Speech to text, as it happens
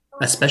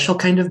A special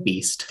kind of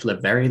beast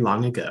lived very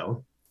long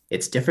ago.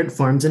 Its different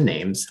forms and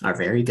names are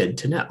very good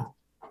to know.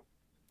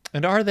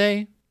 And are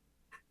they?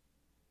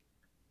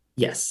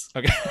 Yes.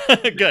 Okay.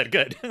 Good,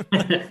 good.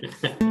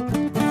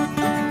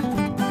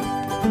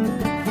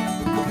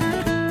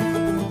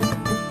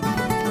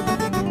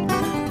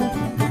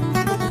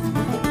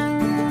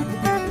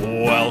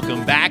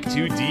 Welcome back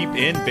to Deep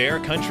in Bear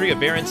Country, a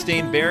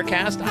Berenstain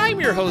Bearcast. I'm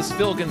your host,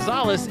 Phil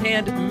Gonzalez,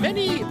 and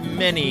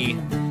many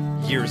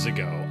years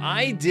ago,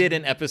 I did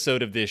an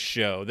episode of this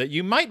show that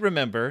you might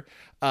remember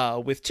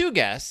with two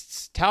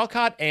guests,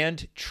 Talcott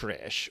and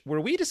Trish, where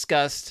we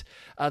discussed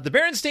The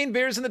Berenstain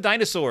Bears and the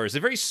Dinosaurs,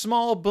 a very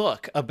small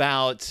book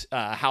about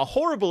how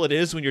horrible it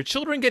is when your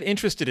children get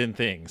interested in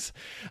things.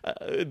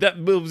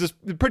 That was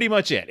pretty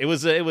much it. It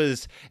was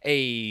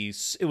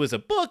a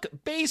book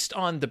based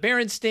on the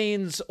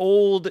Berenstains'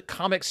 old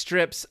comic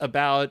strips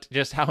about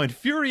just how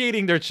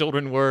infuriating their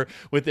children were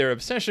with their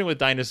obsession with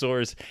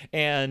dinosaurs.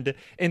 And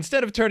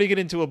instead of turning it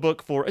into a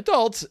book for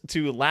adults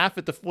to laugh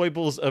at the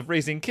foibles of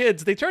raising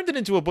kids, they turned it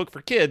into a book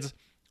for kids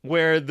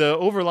where the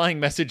overlying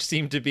message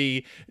seemed to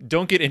be,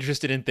 don't get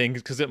interested in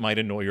things because it might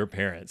annoy your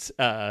parents.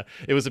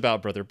 It was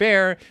about Brother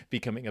Bear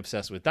becoming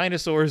obsessed with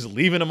dinosaurs,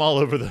 leaving them all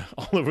over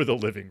the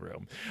living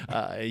room.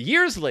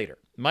 Years later,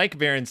 Mike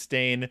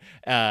Berenstain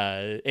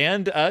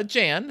and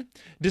Jan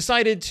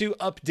decided to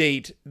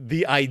update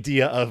the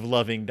idea of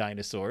loving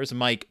dinosaurs,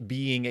 Mike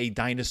being a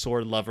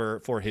dinosaur lover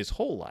for his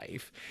whole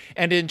life.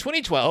 And in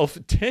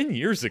 2012, 10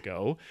 years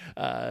ago,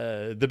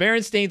 the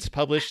Berenstains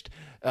published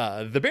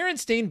The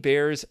Berenstain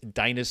Bears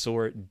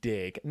Dinosaur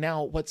Dig.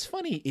 Now, what's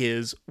funny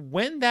is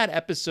when that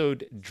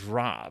episode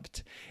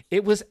dropped,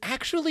 it was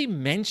actually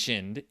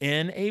mentioned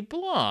in a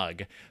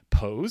blog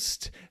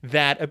post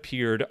that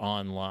appeared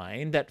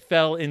online that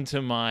fell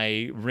into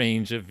my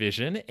range of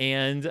vision.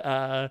 And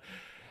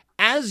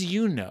as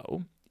you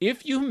know,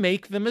 if you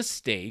make the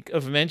mistake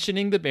of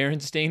mentioning the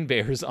Berenstain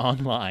Bears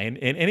online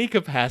in any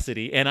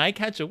capacity and I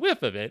catch a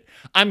whiff of it,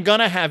 I'm going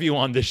to have you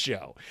on the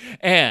show.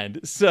 And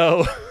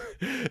so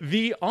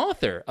the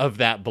author of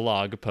that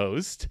blog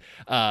post,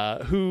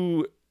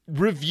 who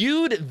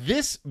reviewed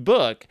this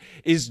book,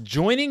 is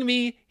joining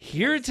me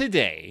here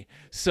today.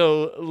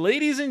 So,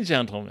 ladies and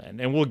gentlemen,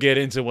 and we'll get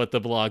into what the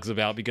blog's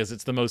about because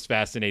it's the most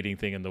fascinating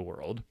thing in the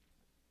world.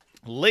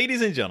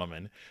 Ladies and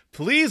gentlemen,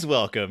 please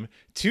welcome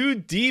to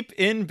Deep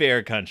in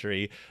Bear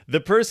Country, the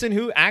person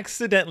who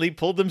accidentally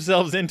pulled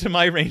themselves into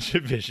my range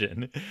of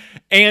vision,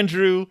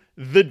 Andrew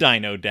the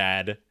Dino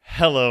Dad.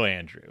 Hello,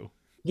 Andrew.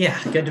 Yeah,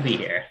 good to be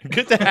here.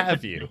 Good to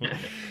have you.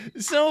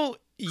 So,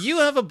 you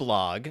have a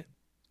blog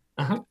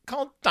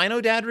called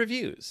Dino Dad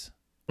Reviews.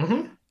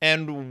 Mm-hmm.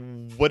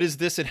 And what is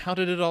this and how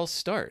did it all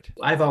start?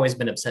 I've always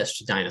been obsessed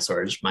with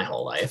dinosaurs my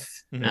whole life,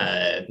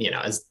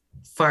 as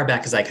far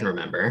back as I can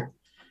remember.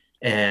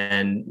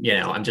 And,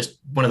 I'm just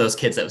one of those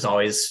kids that was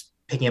always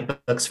picking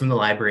up books from the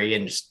library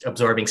and just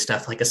absorbing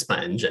stuff like a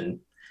sponge and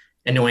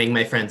annoying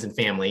my friends and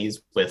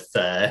families with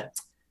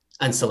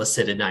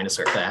unsolicited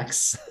dinosaur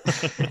facts.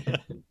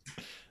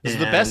 This is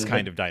the best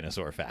kind of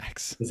dinosaur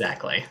facts.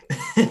 Exactly.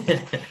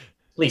 At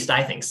least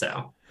I think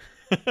so.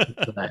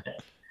 But,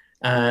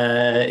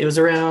 it was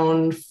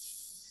around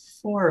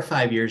 4 or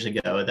 5 years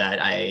ago that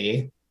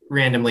I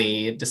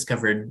randomly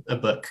discovered a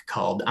book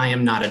called I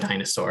Am Not a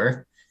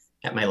Dinosaur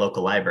at my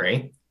local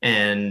library.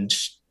 And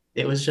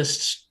it was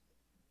just,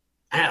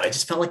 I don't know, it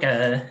just felt like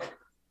a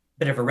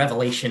bit of a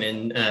revelation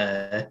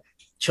in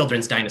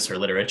children's dinosaur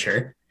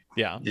literature.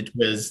 Yeah. It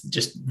was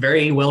just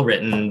very well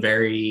written,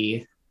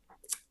 very,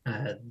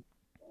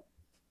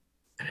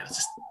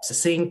 just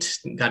succinct,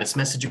 got its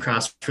message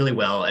across really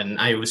well. And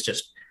I was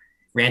just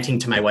ranting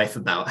to my wife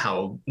about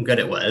how good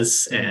it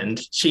was. And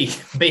she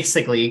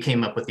basically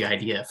came up with the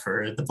idea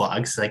for the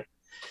blogs. Like,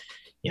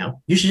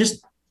 you should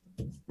just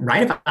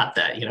write about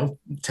that,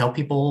 tell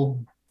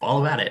people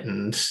all about it.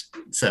 And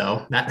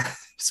so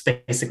that's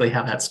basically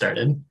how that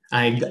started.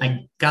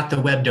 I got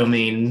the web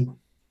domain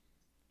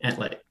at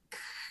like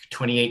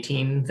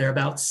 2018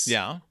 thereabouts.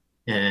 Yeah.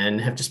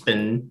 And have just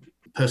been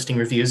posting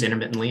reviews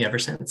intermittently ever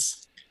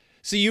since.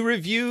 So you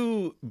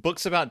review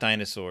books about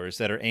dinosaurs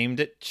that are aimed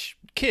at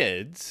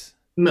kids.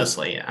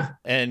 Mostly, yeah.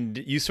 And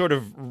you sort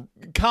of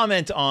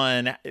comment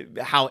on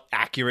how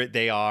accurate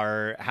they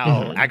are,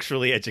 how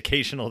actually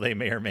educational they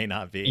may or may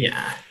not be.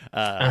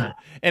 Yeah.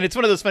 And it's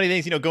one of those funny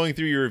things, going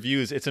through your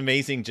reviews, it's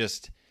amazing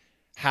just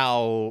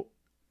how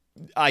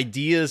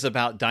ideas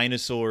about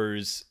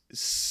dinosaurs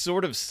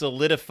sort of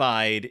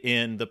solidified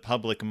in the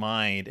public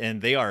mind,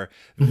 and they are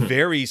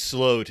very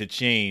slow to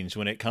change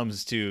when it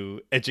comes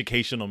to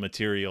educational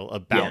material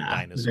about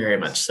dinosaurs. Very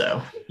much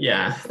so.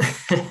 Yeah.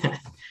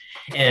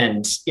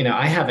 And,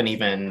 I haven't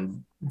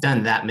even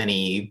done that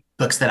many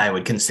books that I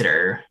would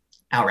consider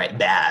outright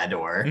bad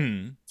or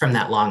from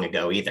that long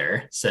ago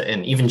either. So,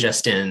 and even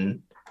just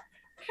in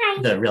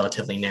the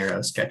relatively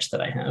narrow stretch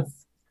that I have,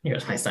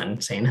 here's my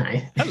son saying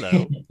hi.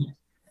 Hello.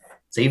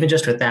 So even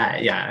just with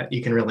that,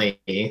 you can really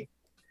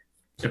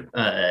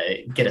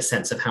get a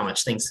sense of how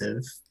much things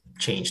have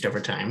changed over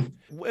time.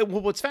 Well,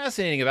 what's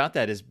fascinating about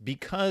that is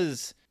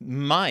because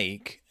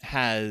Mike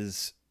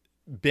has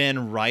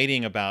been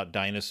writing about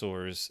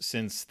dinosaurs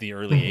since the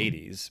early Mhm.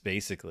 80s,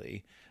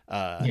 basically,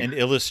 Yeah. and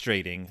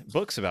illustrating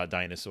books about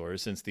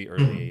dinosaurs since the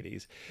early Mhm.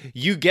 80s.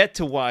 You get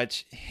to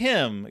watch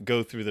him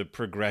go through the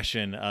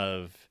progression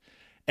of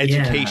Yeah,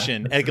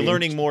 education, that's really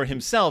learning more interesting.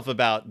 himself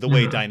about the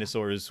way Mhm.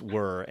 dinosaurs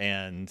were,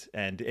 and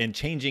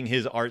changing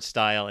his art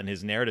style and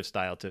his narrative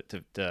style to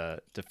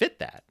fit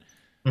that.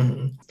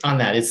 On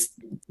that, it's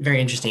very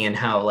interesting in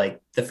how, like,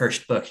 the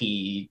first book,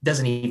 he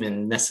doesn't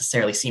even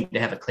necessarily seem to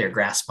have a clear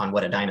grasp on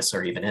what a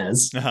dinosaur even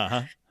is.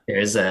 Uh-huh.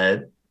 There's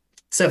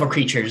several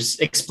creatures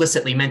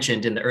explicitly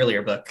mentioned in the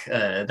earlier book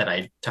that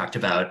I talked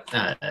about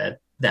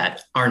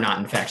that are not,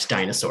 in fact,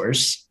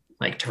 dinosaurs,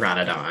 like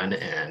Pteranodon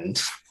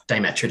and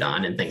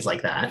Dimetrodon and things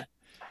like that.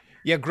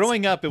 Yeah,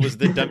 growing up, it was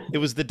the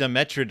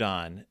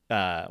Dimetrodon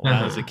when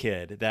I was a Uh-huh.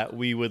 kid that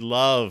we would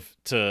love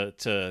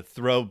to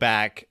throw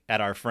back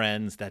at our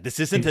friends that this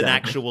isn't an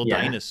Exactly. actual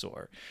Yeah.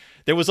 dinosaur.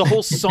 There was a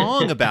whole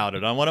song about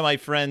it on one of my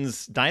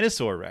friend's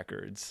dinosaur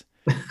records.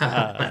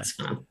 Uh, That's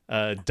fun.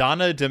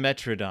 Donna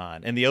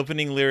Dimetrodon, and the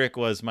opening lyric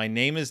was, "My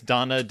name is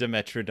Donna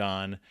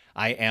Dimetrodon.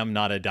 I am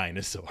not a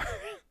dinosaur."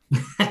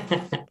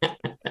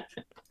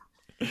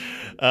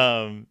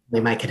 um, They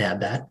might could have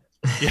that.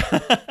 Yeah.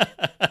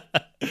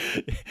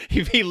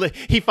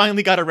 He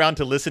finally got around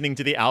to listening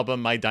to the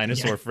album My Yeah.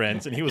 Dinosaur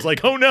Friends, and he was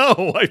like, "Oh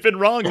no, I've been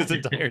wrong this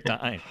entire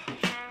time."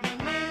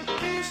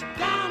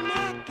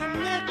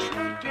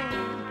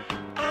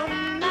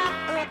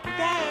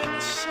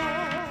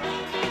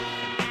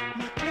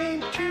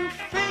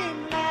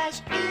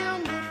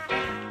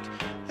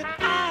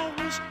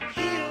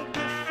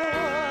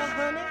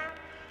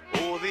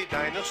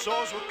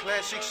 Dinosaurs were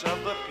classics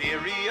of the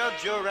period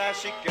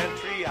Jurassic and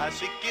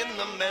Triassic in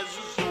the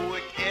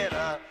Mesozoic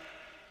era.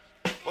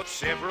 But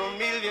several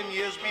million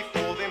years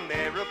before them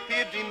there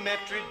appeared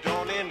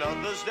Dimetrodon and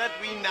others that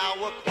we now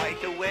are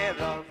quite aware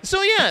of.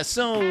 So yeah,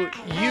 so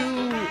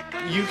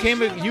you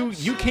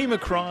came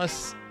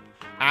across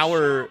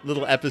our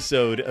little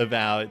episode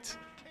about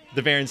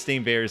the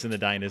Berenstain Bears and the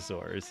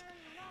dinosaurs,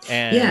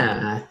 and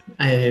Yeah,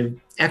 I've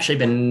actually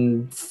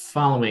been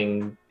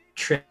following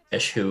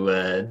Trish,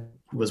 who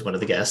was one of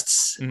the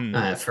guests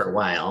mm, for a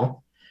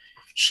while.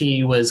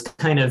 She was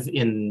kind of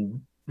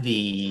in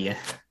the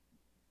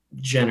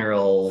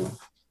general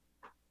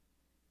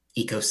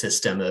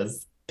ecosystem of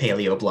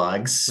paleo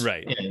blogs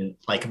right. in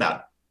like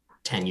about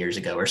 10 years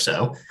ago or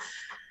so.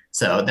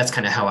 So that's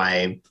kind of how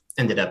I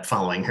ended up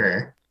following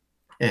her.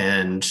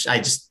 And I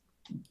just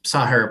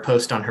saw her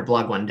post on her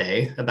blog one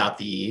day about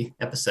the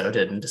episode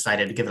and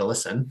decided to give it a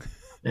listen.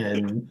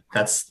 And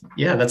that's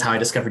how I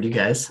discovered you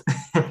guys.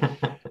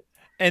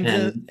 And the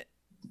And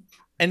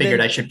and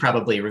figured then I should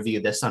probably review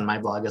this on my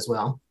blog as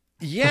well.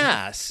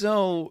 Yeah,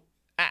 so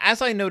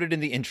as I noted in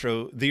the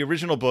intro, the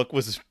original book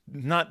was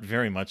not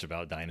very much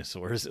about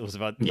dinosaurs. It was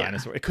about Yeah.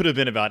 dinosaurs. It could have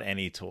been about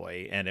any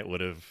toy, and it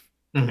would have.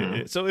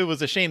 Hmm. So it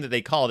was a shame that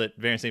they called it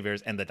Berenstain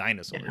Bears and the Yeah.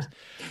 Dinosaurs.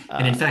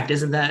 And in Uh, fact,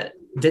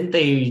 didn't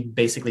they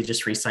basically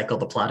just recycle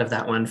the plot of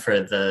that one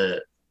for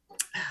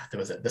there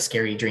was the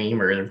scary dream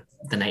or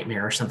the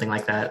nightmare or something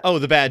like that? oh,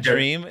 the Bad The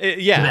Dream. bad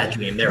Yeah.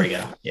 dream. There we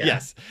go. Yeah.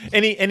 Yes.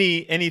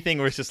 Anything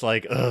where it's just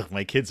like, ugh,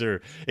 my kids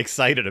are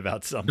excited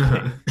about something.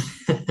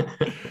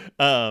 Uh-huh.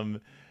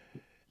 Um.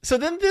 So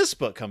then this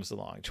book comes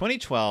along,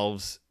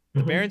 2012's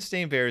The Mhm.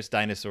 Berenstain Bears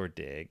Dinosaur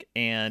Dig,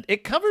 and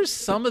it covers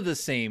some of the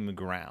same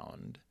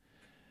ground.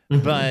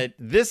 Mhm. But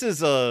this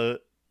is an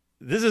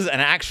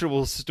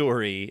actual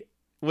story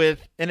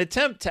with an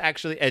attempt to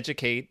actually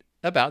educate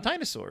about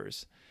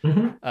dinosaurs.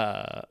 Mhm.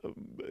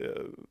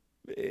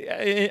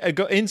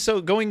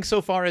 Going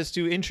so far as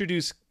to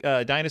introduce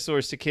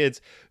dinosaurs to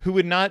kids who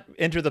would not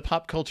enter the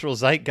pop cultural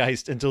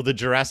zeitgeist until the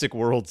Jurassic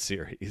World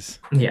series.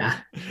 Yeah.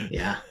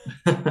 Yeah.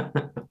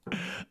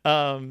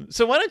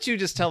 So why don't you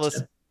just tell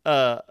us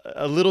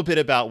a little bit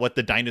about what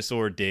the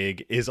Dinosaur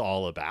Dig is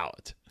all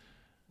about?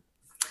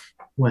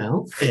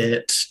 Well,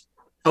 it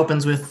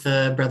opens with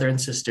a brother and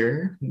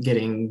sister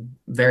getting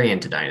very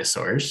into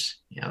dinosaurs,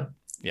 Yeah.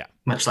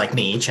 much like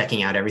me,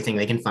 checking out everything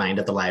they can find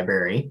at the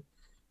library.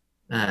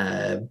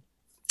 Uh,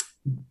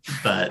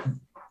 but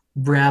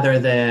rather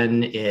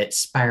than it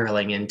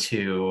spiraling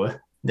into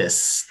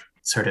this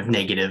sort of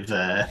negative,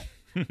 I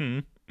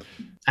don't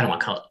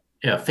want to call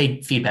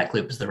it, feedback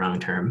loop is the wrong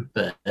term,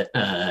 but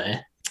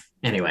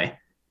anyway,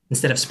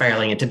 instead of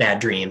spiraling into bad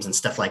dreams and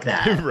stuff like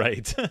that,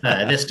 Right.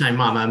 this time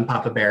Mama and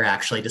Papa Bear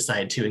actually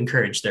decide to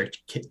encourage their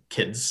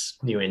kids'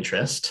 new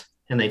interest,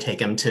 and they take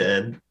them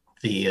to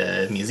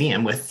the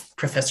museum with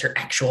Professor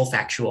Actual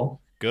Factual.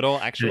 Good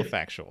old actual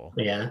factual.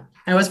 Yeah,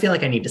 I always feel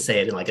like I need to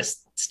say it in like a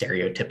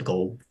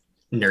stereotypical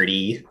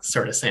nerdy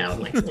sort of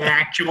sound, like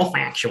Actual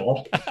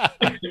Factual.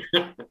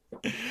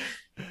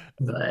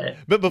 But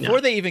But before no,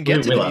 they even we,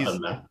 get to we the love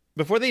museum, them though.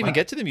 before they even What?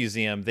 get to the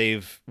museum,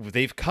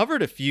 they've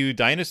covered a few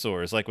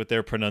dinosaurs, like with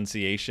their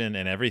pronunciation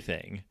and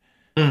everything.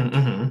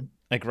 Mm-hmm.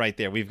 Like right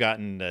there, we've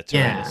gotten Yeah,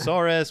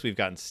 Tyrannosaurus, we've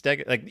gotten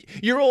like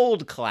your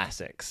old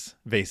classics,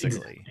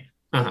 basically. exactly.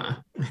 Uh-huh.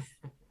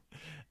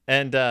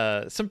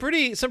 and some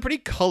pretty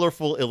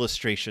colorful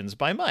illustrations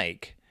by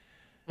Mike.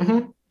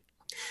 Mm-hmm.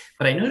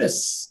 But I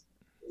notice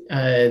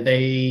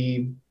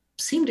they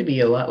seem to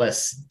be a lot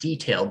less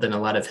detailed than a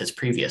lot of his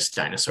previous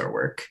dinosaur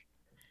work.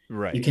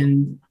 Right.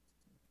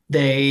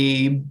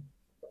 They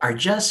are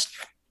just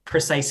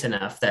precise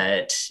enough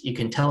that you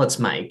can tell it's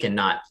Mike and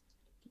not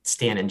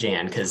Stan and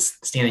Jan, because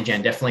Stan and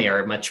Jan definitely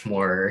are much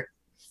more,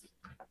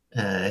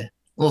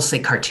 we'll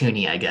say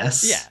cartoony, I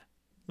guess. Yeah,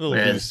 a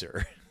little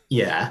looser.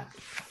 Yeah.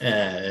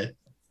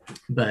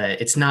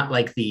 But it's not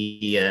like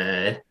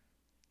the,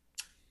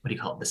 what do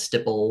you call it? The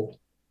stipple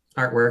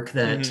artwork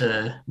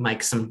that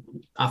Mike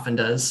often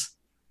does.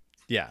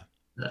 Yeah.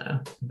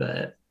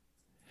 But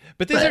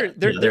they're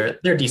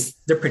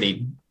they're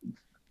pretty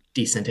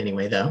decent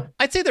anyway, though.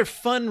 I'd say they're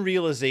fun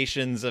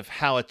realizations of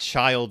how a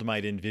child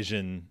might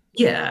envision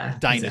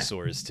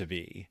dinosaurs to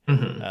be.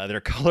 Mm-hmm.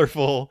 They're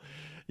colorful.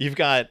 You've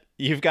got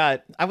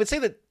I would say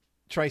that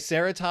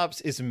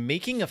Triceratops is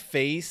making a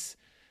face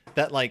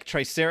that like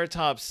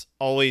Triceratops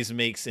always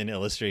makes in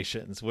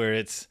illustrations, where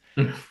it's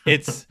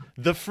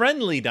the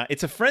friendly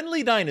it's a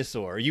friendly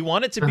dinosaur. You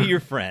want it to be your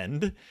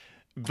friend,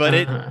 but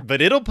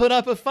it'll put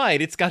up a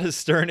fight. It's got a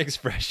stern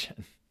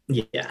expression.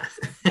 Yeah.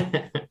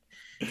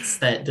 It's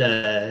that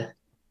the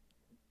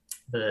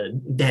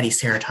Daddy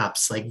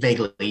Ceratops, like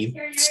vaguely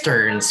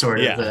stern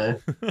sort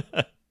of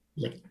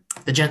like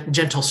the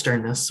gentle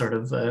sternness sort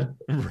of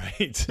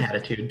right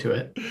attitude to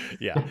it.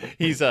 Yeah,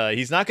 he's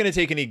not going to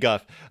take any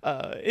guff.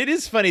 It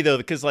is funny though,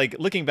 because like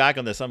looking back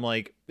on this, I'm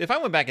like, if I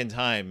went back in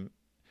time,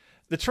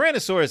 the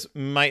Tyrannosaurus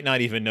might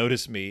not even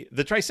notice me.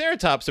 The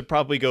Triceratops would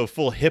probably go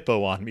full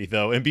hippo on me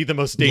though, and be the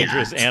most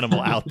dangerous animal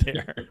out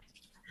there.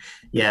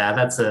 Yeah,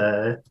 that's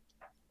a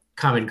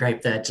common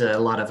gripe that a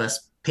lot of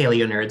us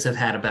paleo nerds have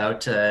had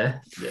about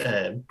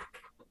the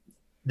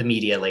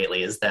media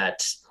lately, is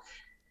that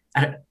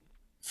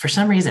for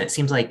some reason it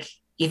seems like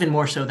even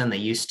more so than they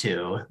used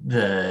to,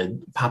 the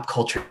pop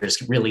culture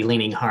is really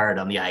leaning hard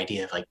on the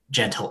idea of like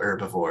gentle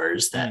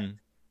herbivores that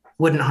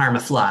wouldn't harm a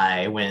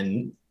fly,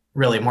 when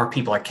really more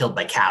people are killed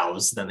by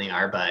cows than they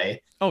are by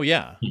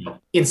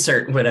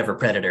insert whatever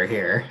predator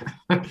here.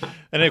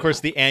 And of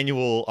course the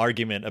annual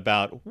argument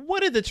about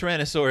what did the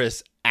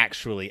Tyrannosaurus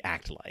actually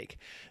act like.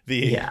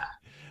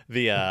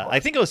 I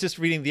think I was just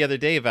reading the other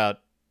day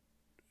about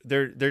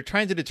they're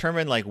trying to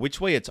determine like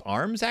which way its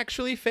arms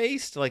actually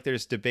faced. Like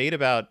there's debate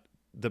about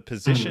the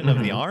position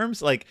of the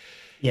arms. Like,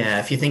 yeah,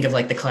 if you think of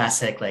like the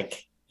classic,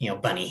 like,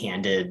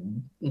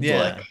 bunny-handed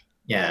look,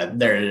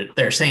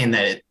 they're saying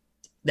that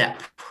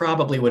that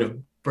probably would have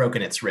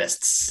broken its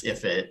wrists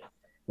if it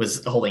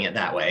was holding it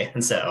that way.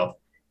 And so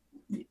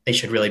they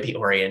should really be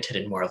oriented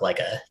in more of like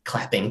a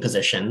clapping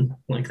position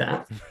like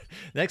that.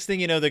 Next thing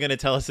you know, they're going to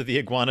tell us that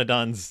the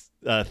iguanodon's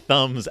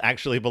thumbs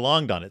actually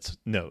belonged on its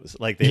nose.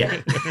 Like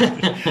like,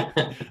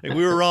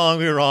 we were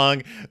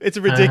wrong. It's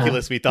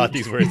ridiculous. We thought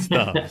these were its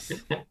thumbs.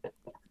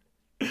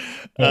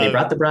 They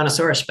brought the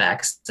Brontosaurus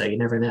back, so you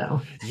never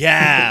know.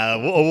 Yeah,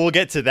 we'll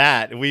get to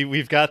that.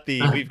 We've got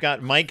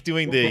Mike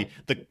doing the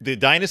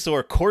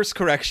dinosaur course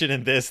correction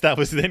in this. That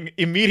was then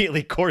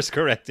immediately course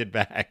corrected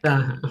back.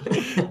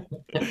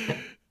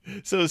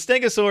 So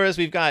Stegosaurus,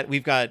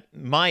 we've got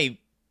my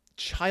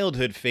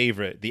childhood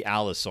favorite, the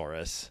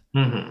Allosaurus,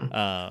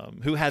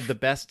 who had the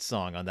best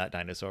song on that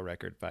dinosaur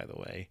record, by the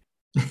way.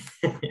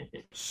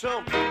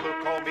 Some people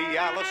call me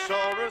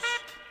Allosaurus.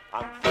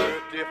 I'm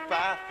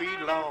 35 feet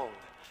long.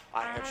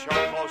 I have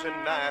sharp claws and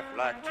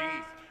knife-like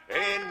teeth,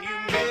 and you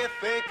may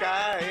think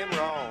I am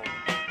wrong.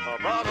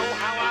 But oh,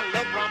 how I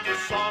love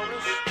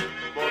Brontosaurus,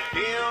 for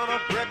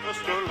dinner,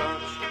 breakfast, or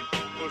lunch.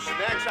 For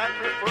snacks, I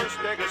prefer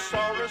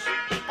Stegosaurus,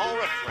 or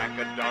a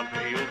Trachodon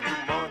tail to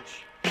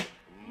munch.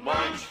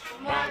 Munch,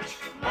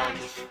 munch,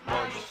 munch,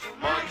 munch,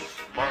 munch,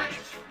 munch,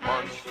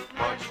 munch,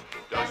 munch.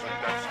 Doesn't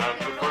that sound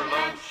good for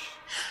lunch?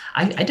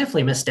 I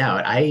definitely missed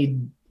out. I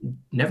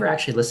never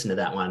actually listened to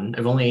that one.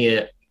 I've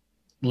only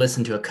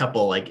listened to a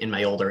couple like in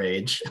my older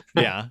age.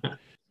 Yeah.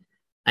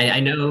 I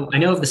know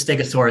of the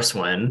Stegosaurus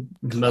one,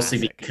 mostly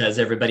Classic. because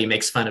everybody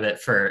makes fun of it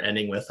for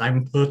ending with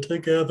 "I'm put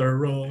together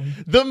wrong."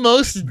 The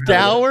most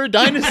dour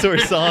dinosaur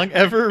song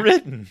ever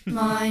written.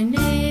 My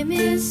name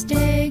is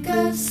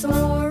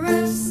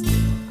Stegosaurus.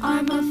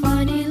 I'm a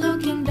funny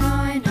looking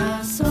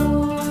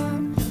dinosaur.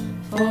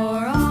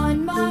 For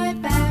on my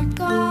back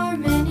are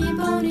many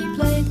bony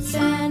plates,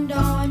 and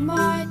on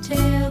my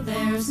tail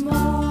there's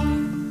more.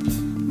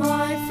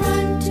 My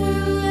front two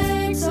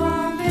legs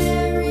are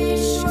very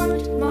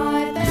short,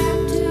 my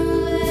back two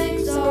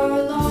legs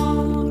are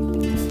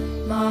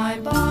long. My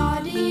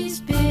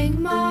body's big,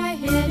 my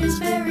head is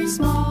very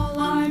small,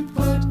 I'm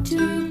put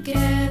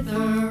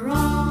together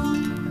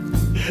wrong.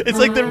 It's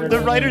like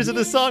the writers of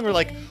the song were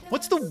like,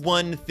 what's the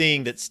one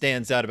thing that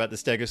stands out about the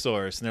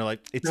Stegosaurus? And they're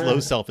like, it's low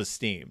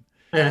self-esteem.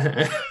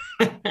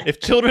 If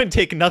children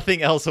take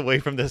nothing else away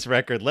from this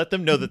record, let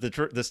them know that the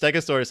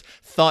Stegosaurus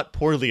thought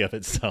poorly of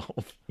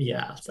itself.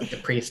 Yeah, it's like the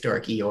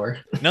prehistoric Eeyore.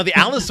 Now, the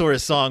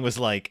Allosaurus song was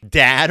like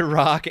dad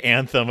rock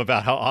anthem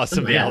about how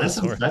awesome the That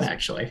Allosaurus sounds fun,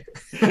 actually.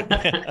 Well,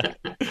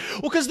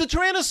 because the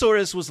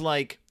Tyrannosaurus was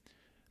like,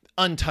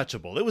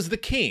 untouchable. It was the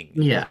king.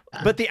 Yeah.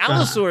 But the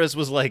Allosaurus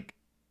was like,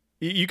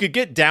 you could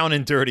get down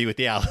and dirty with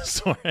the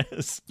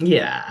Allosaurus.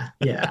 Yeah.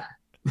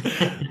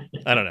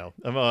 I don't know.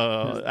 I'm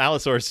a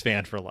Allosaurus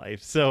fan for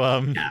life. So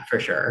yeah, for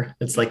sure.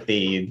 It's like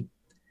the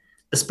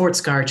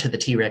sports car to the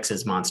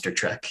T-Rex's monster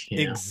truck.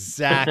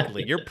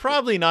 Exactly. You're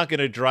probably not going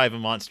to drive a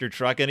monster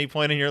truck any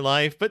point in your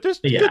life, but there's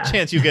a good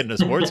chance you get in a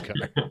sports car.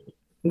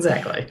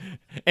 Exactly.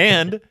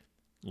 And a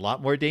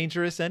lot more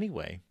dangerous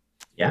anyway.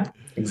 Yeah,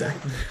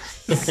 exactly.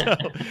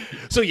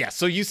 So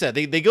you said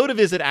they go to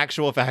visit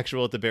Actual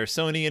Factual at the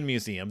Bearsonian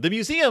Museum. The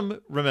museum,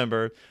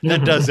 remember,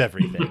 that does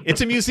everything.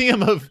 It's a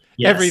museum of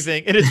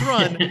everything, and it's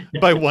run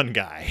by one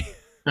guy.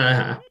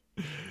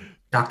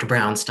 Dr.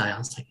 Brown style.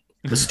 It's like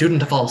the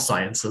student of all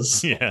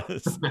sciences.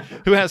 Yes.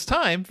 Who has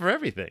time for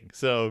everything.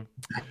 So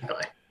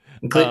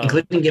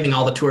including giving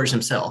all the tours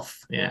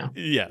himself. Yeah.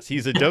 Yes,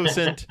 he's a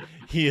docent.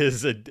 he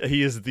is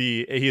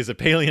a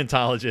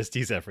paleontologist.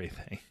 He's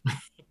everything.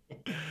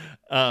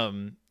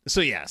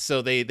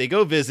 So they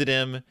go visit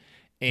him,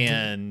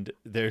 and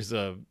there's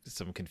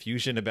some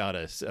confusion about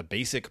a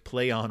basic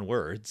play on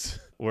words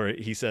where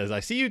he says, "I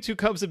see you two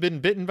cubs have been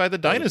bitten by the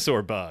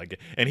dinosaur bug,"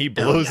 and he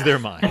blows their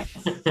mind.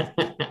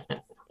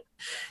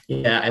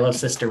 Yeah, I love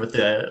Sister with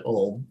the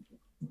old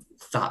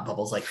thought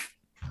bubbles, like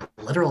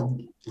literal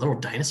little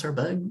dinosaur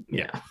bug.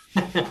 Yeah.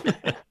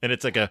 And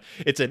it's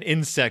an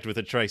insect with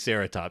a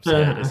triceratops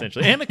head,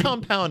 essentially, and a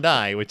compound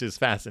eye, which is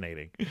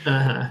fascinating.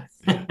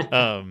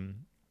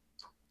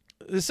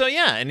 So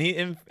yeah,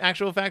 and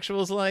Actual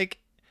Factual's like,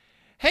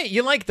 hey,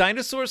 you like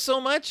dinosaurs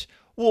so much?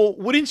 Well,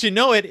 wouldn't you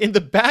know it? In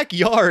the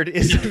backyard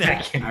is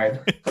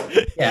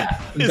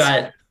Yeah, we've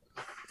got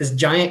this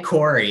giant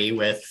quarry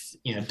with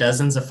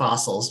dozens of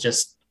fossils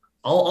just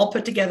all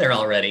put together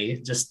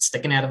already, just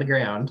sticking out of the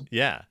ground.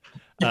 Yeah.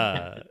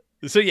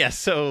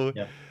 So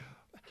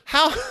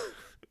how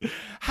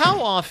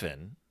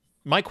often?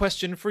 My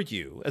question for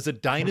you, as a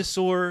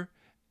dinosaur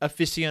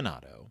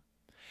aficionado,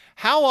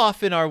 how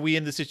often are we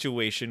in the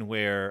situation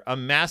where a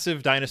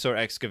massive dinosaur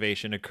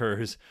excavation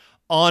occurs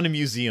on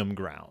museum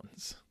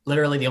grounds?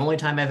 Literally, the only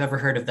time I've ever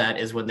heard of that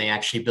is when they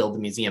actually build the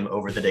museum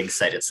over the dig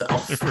site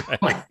itself.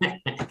 Right.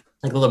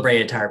 Like the La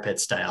Brea tar pit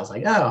style. It's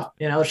like,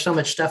 there's so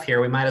much stuff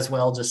here, we might as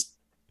well just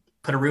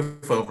put a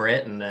roof over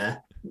it and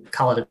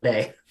call it a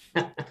day.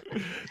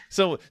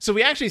 So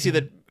we actually see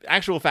that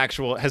Actual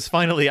Factual has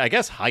finally, I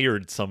guess,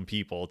 hired some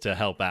people to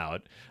help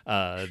out.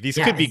 These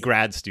could be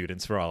grad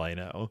students for all I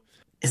know.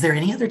 Is there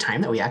any other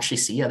time that we actually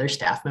see other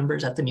staff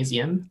members at the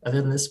museum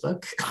other than this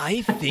book?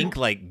 I think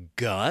like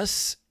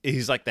Gus,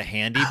 he's like the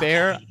handy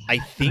bear. I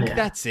think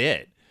that's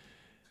it.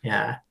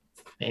 Yeah,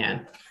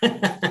 man.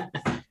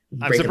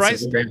 I'm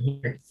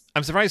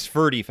surprised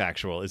Ferdy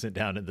Factual isn't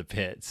down in the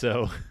pit.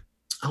 So.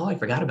 Oh, I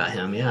forgot about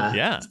him. Yeah.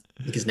 Yeah.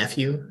 Like his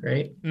nephew,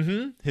 right?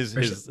 Mm-hmm. His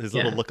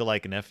little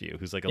lookalike nephew,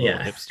 who's like a little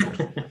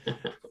hipster.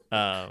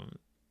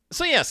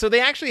 So they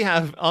actually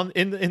have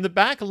in the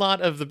back lot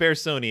of the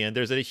Bearsonian,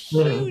 there's a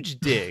huge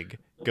dig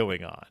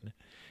going on.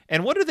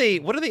 And what are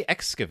they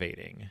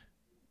excavating?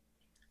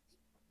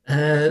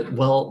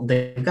 Well,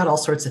 they've got all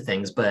sorts of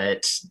things,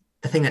 but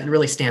the thing that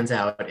really stands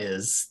out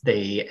is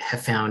they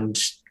have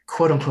found,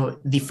 quote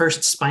unquote, the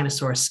first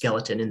Spinosaurus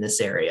skeleton in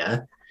this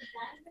area,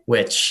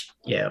 which,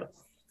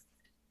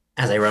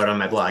 as I wrote on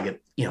my blog,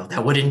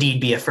 that would indeed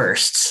be a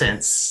first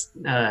since,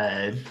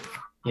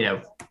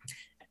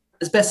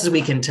 as best as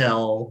we can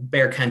tell,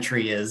 Bear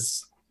Country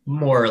is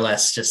more or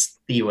less just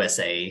the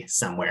USA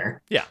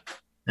somewhere. Yeah.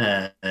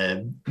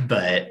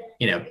 But,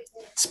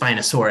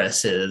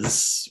 Spinosaurus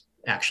is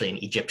actually an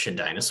Egyptian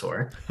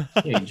dinosaur.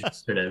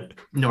 Just sort of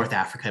North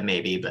Africa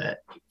maybe,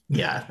 but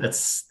yeah,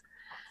 that's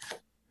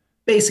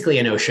basically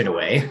an ocean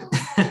away.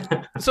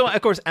 So,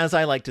 of course, as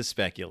I like to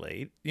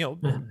speculate,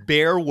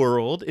 Bear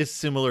World is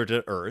similar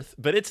to Earth,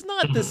 but it's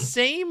not the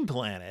same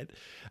planet.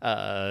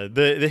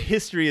 The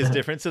history is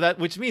different,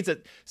 which means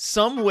that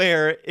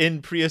somewhere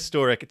in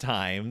prehistoric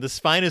time, the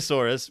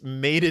Spinosaurus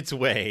made its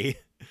way.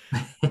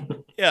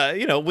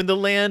 When the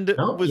land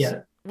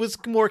was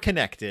more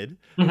connected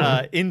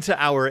into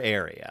our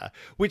area,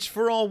 which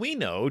for all we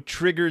know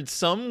triggered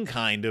some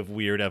kind of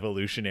weird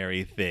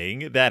evolutionary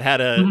thing that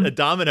had a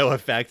domino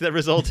effect that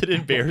resulted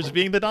in bears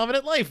being the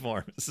dominant life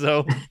form.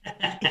 So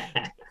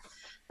that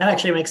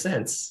actually makes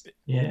sense.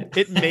 Yeah,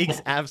 it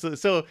makes absolute.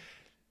 So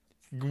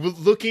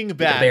looking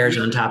back, the bears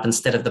on top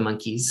instead of the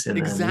monkeys.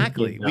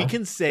 Exactly. We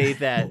can say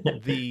that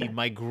the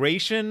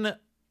migration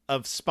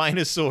of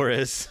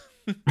Spinosaurus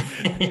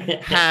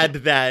had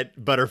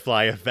that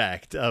butterfly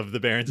effect of the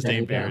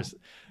Berenstain Bears.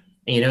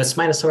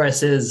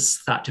 Spinosaurus is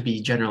thought to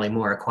be generally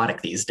more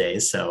aquatic these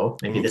days, so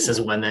maybe this is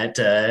one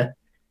that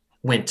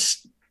went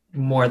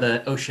more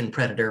the ocean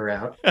predator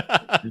route,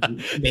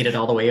 made it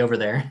all the way over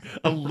there.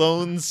 A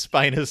lone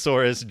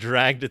Spinosaurus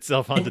dragged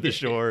itself onto the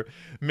shore,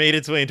 made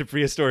its way into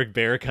prehistoric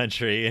bear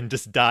country, and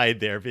just died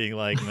there, being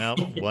like, well,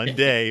 one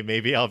day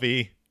maybe I'll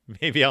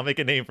make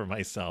a name for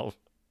myself.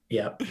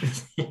 Yep.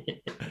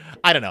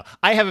 I don't know.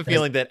 I have a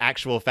feeling that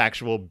Actual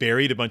Factual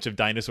buried a bunch of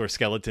dinosaur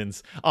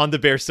skeletons on the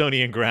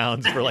Bearsonian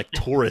grounds for like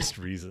tourist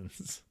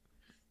reasons.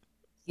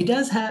 he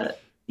does have,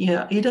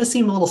 he does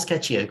seem a little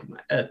sketchy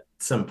at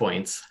some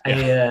points.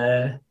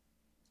 Yeah.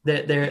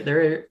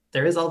 There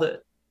is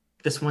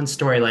this one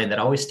storyline that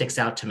always sticks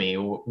out to me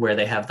where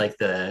they have like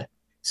the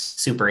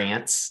super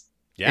ants.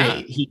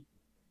 Yeah.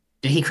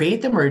 Did he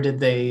create them or did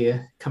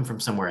they come from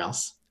somewhere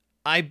else?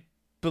 I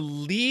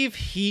believe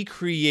he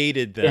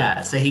created them.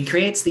 Yeah, so he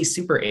creates these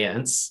super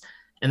ants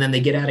and then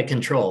they get out of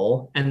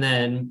control. And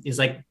then he's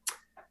like,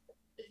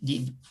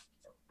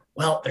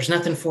 well, there's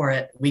nothing for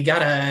it. We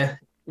gotta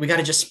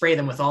just spray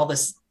them with all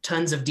this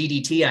tons of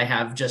DDT I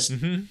have just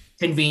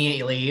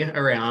conveniently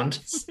around.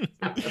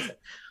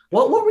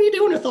 What were you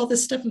doing with all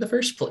this stuff in the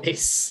first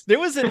place? There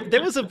was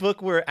a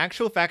book where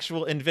Actual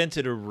Factual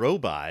invented a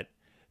robot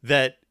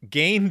that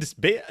gained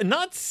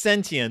not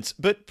sentience,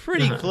 but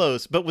pretty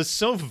close, but was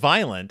so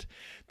violent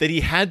that he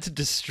had to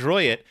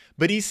destroy it,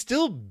 but he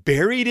still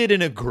buried it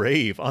in a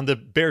grave on the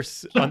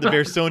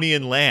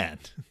Bearsonian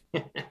land.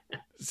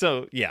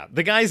 So yeah,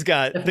 the guy's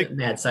got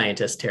mad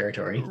scientist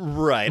territory.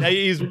 Right.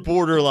 He's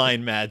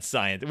borderline mad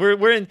scientist.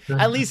 We're in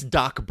at least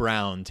Doc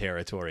Brown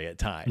territory at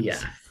times.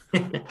 Yeah.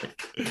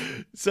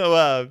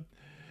 So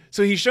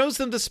he shows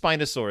them the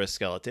Spinosaurus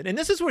skeleton, and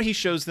this is where he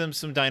shows them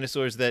some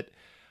dinosaurs that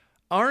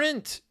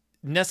aren't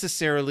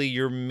necessarily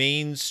your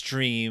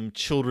mainstream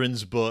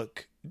children's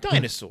book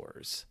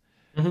dinosaurs.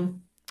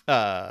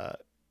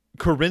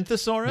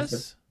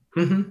 Corynthosaurus.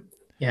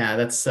 Yeah,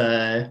 that's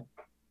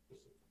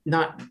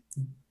not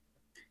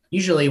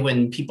usually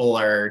when people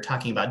are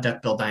talking about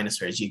duck-billed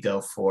dinosaurs. You go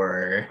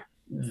for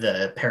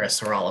the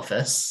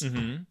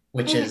Parasaurolophus,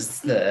 which is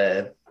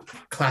the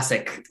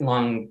classic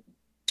long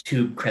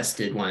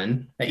tube-crested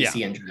one that you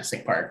see in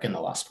Jurassic Park and the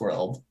Lost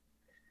World.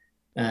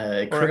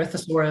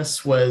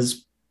 Corynthosaurus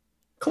was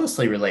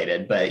closely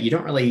related, but you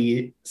don't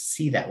really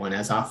see that one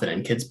as often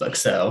in kids'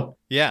 books. So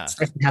it's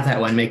nice to have that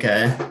one make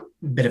a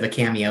bit of a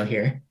cameo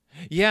here.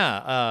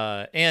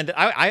 Yeah, and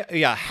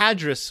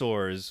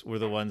hadrosaurs were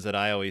the ones that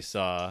I always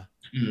saw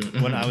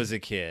when I was a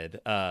kid.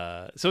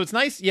 So it's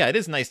nice. Yeah, it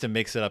is nice to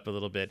mix it up a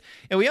little bit.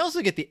 And we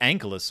also get the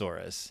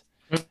Ankylosaurus.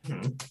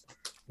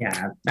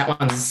 Yeah,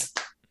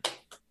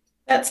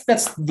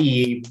 that's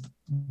the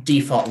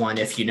default one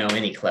if you know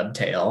any club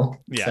tale.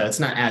 Yeah. So it's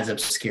not as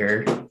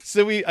obscure.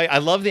 So I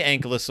love the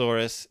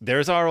Ankylosaurus.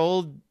 There's our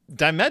old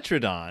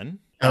Dimetrodon.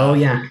 Oh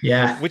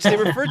yeah. Which they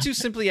refer to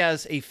simply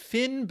as a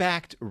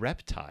fin-backed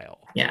reptile.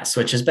 Yes,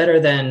 which is better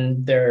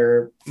than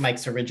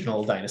Mike's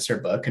original dinosaur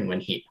book, in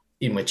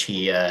which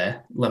he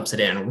lumps it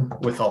in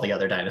with all the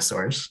other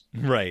dinosaurs.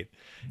 Right.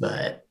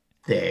 But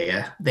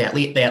they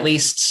at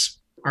least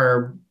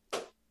are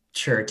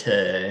sure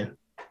to,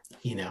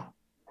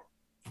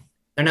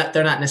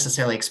 they're not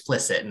necessarily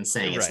explicit in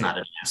saying it's not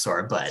a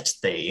dinosaur, but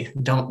they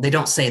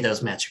don't say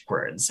those magic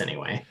words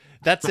anyway.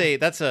 That's a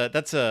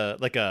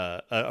like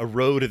a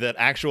road that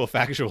Actual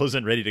Factual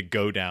isn't ready to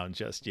go down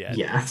just yet.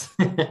 Yeah.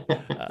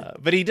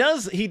 But he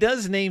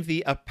does name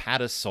the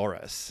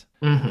Apatosaurus.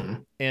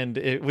 And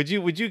would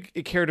you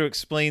care to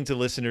explain to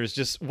listeners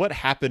just what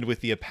happened with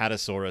the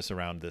Apatosaurus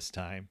around this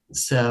time?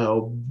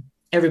 So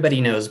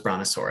everybody knows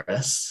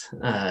Brontosaurus.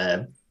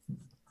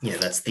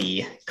 That's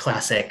the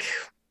classic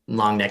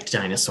long-necked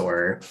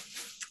dinosaur.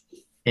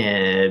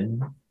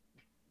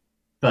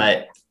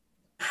 But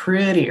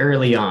pretty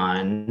early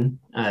on,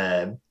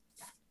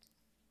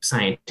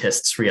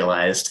 scientists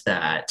realized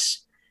that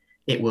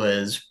it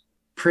was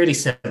pretty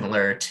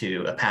similar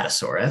to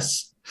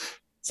Apatosaurus,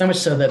 so much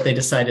so that they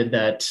decided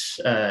that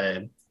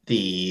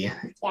the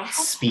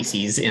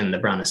species in the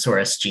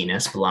Brontosaurus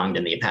genus belonged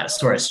in the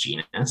Apatosaurus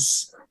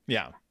genus.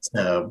 Yeah.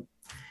 So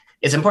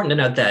it's important to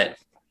note that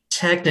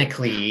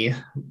technically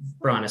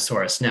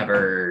Brontosaurus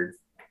never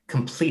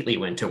completely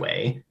went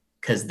away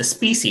because the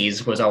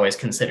species was always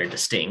considered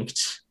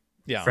distinct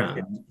from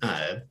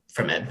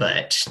it,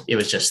 but it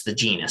was just the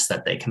genus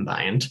that they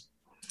combined.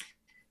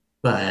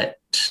 But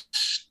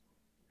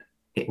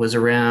it was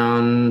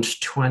around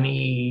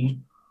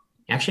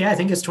I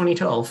think it's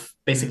 2012,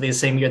 basically the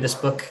same year this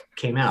book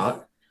came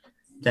out,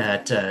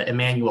 that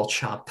Emmanuel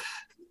Chop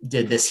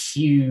did this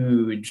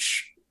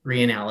huge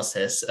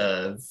reanalysis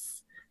of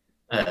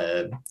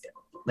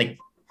like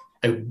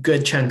a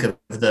good chunk of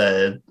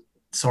the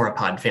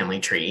sauropod family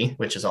tree,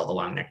 which is all the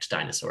long-necked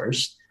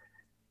dinosaurs,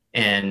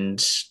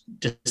 and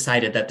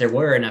decided that there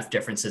were enough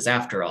differences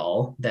after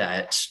all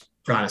that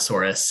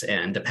Brontosaurus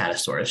and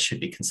Apatosaurus should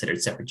be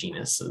considered separate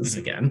genuses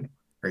again,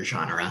 or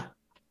genera.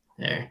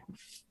 There,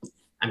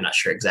 I'm not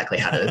sure exactly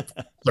how to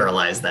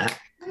pluralize that.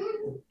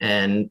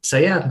 And so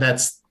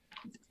that's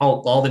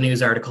all the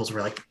news articles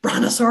were like,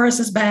 Brontosaurus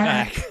is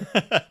back.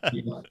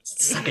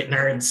 Suck it,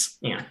 nerds.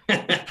 Yeah.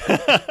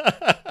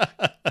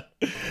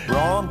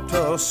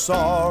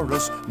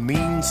 Brontosaurus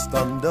means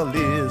thunder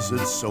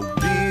lizard, so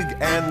big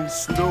and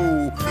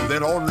slow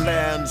that on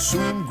land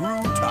soon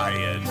grew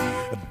tired.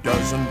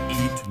 Doesn't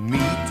eat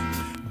meat,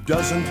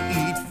 doesn't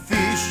eat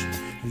fish,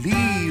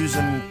 leaves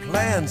and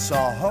plants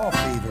are her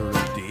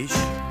favorite dish.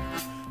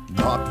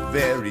 Not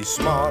very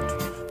smart,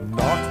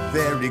 not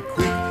very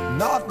quick,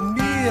 not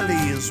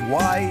nearly as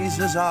wise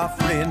as our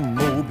friend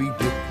Moby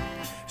Dick.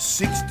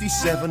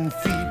 67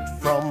 feet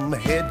from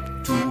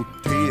head to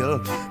tail.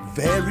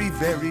 Very,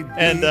 very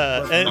big.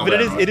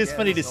 But it is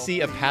funny to see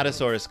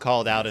Apatosaurus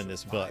called out in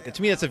this book. And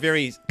to me, that's a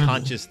very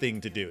conscious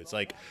thing to do. It's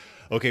like,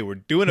 okay, we're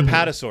doing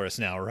Apatosaurus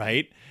now,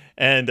 right?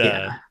 And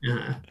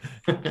and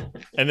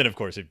then of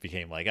course it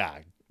became like,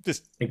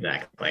 just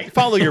exactly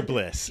follow your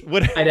bliss.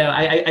 What I know,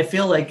 I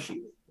feel like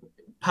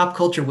pop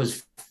culture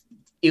was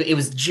it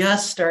was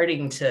just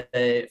starting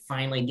to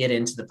finally get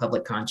into the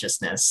public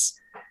consciousness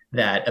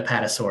that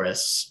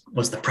Apatosaurus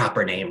was the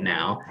proper name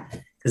now,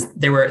 because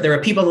there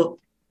were people,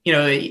 you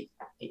know,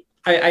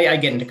 I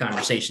get into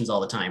conversations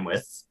all the time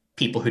with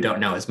people who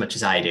don't know as much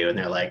as I do, and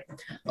they're like,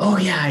 "Oh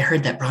yeah, I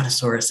heard that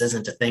Brontosaurus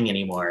isn't a thing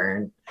anymore,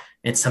 and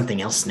it's something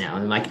else now."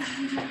 And I'm like,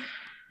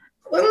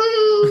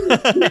 well,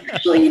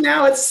 actually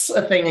now it's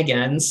a thing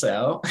again.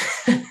 So,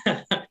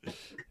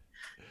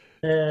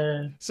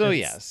 so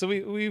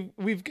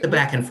we've the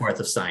back and forth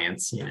of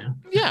science, you know.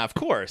 Yeah, of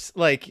course.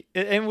 Like,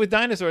 and with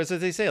dinosaurs, as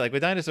they say, like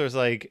with dinosaurs,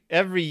 like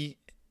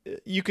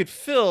you could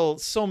fill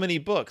so many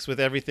books with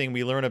everything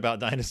we learn about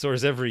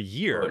dinosaurs every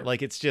year.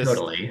 Like it's just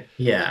totally,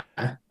 yeah.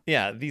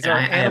 These and are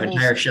I have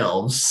entire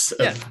shelves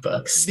of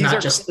books,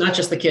 not just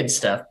the kids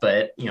stuff,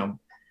 but you know,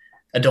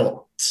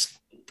 adult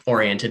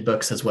oriented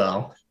books as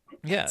well.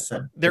 Yeah,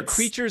 so they're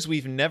creatures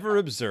we've never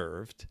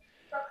observed,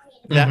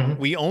 that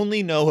we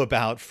only know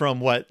about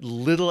from what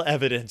little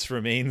evidence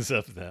remains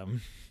of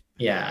them.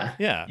 Yeah.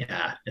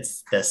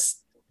 It's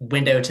this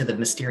window to the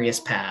mysterious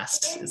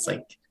past. It's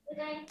like,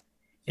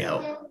 you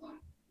know,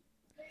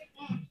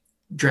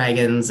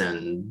 dragons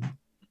and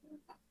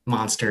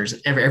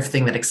monsters,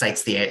 everything that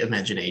excites the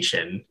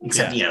imagination,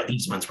 except, you know,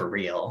 these ones were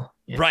real.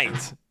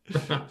 Right.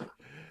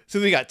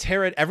 So we got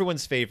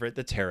everyone's favorite,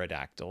 the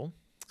pterodactyl.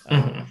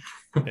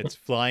 It's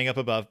flying up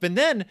above. But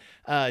then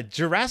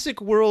Jurassic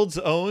World's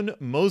own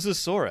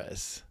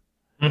Mosasaurus.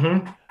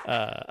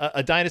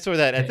 A dinosaur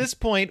that at this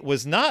point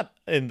was not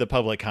in the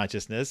public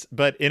consciousness,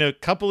 but in a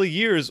couple of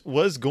years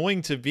was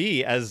going to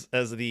be as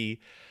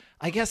the,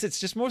 I guess it's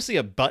just mostly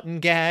a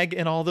button gag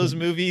in all those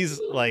movies.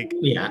 Like,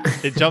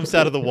 it jumps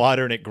out of the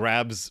water and it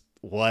grabs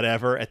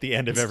whatever at the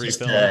end of every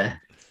film.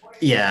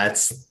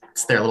 It's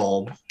their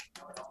little,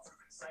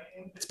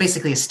 it's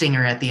basically a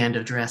stinger at the end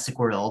of Jurassic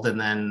World,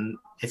 and then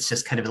it's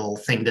just kind of a little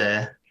thing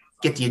to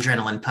get the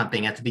adrenaline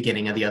pumping at the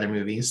beginning of the other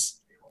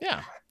movies.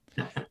 Yeah.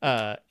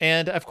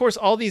 And of course,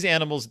 all these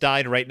animals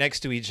died right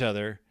next to each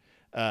other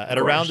at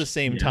around the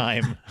same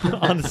time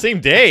on the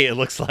same day, it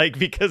looks like,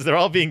 because they're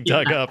all being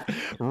dug up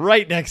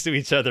right next to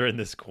each other in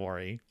this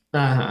quarry.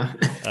 I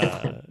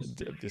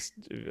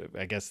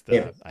guess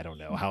I don't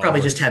know how.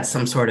 Probably just had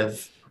some sort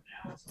of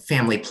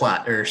family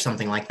plot or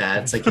something like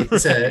that. It's like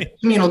it's a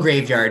communal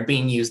graveyard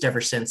being used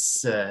ever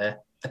since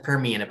the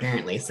Permian,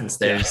 apparently, since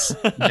there's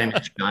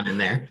Dimetrodon in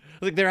there.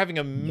 Like they're having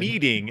a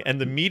meeting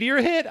and the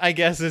meteor hit, I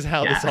guess, is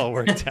how this all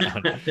worked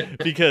out.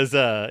 Because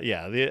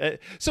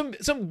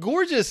some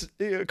gorgeous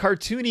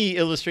cartoony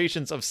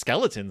illustrations of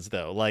skeletons,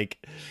 though.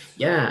 Like,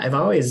 I've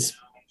always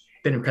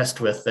been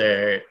impressed with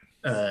their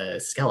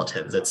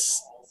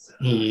skeletons.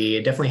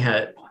 He definitely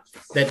had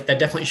that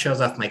definitely shows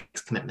off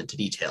Mike's commitment to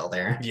detail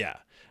there. Yeah.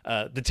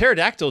 The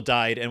pterodactyl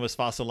died and was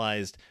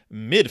fossilized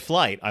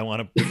mid-flight. I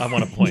want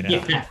to point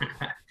out,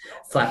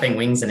 flapping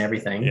wings and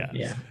everything.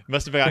 Yeah,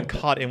 must have got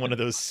caught in one of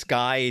those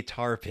sky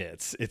tar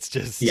pits. It's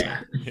just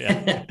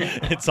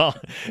It's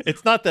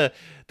not the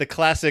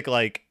classic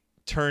like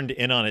turned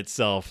in on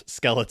itself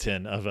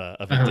skeleton of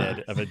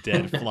a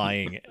dead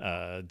flying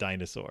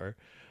dinosaur.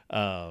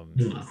 Like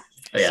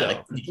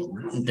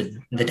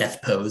the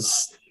death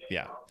pose.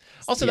 Yeah.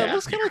 Also, that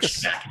looks kind of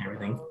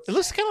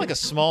like a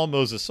small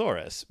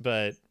Mosasaurus,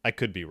 but I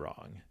could be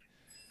wrong.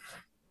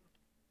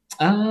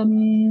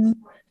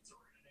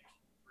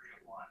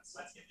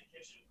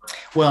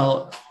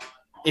 Well,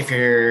 if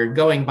you're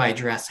going by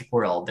Jurassic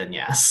World, then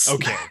yes.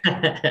 Okay.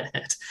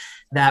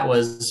 That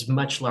was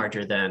much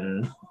larger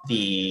than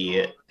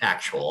the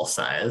actual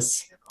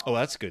size. Oh,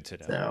 that's good to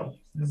know.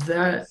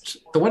 So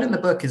the one in the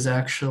book is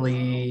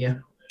actually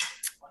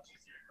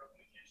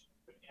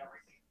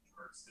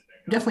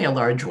definitely a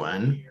large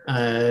one.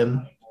 I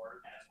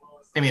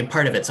mean,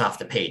 part of it's off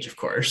the page, of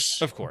course.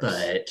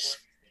 But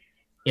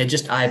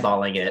just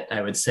eyeballing it,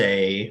 I would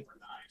say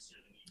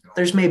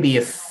there's maybe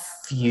a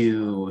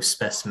few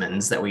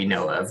specimens that we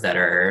know of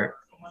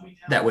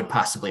that would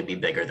possibly be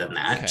bigger than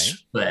that. Okay.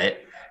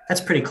 But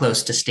that's pretty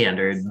close to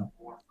standard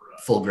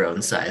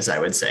full-grown size, I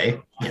would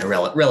say.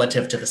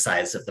 Relative to the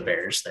size of the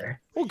bears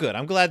there. Well, good.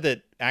 I'm glad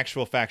that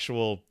actual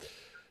factual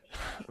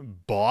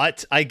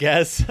bought, I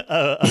guess,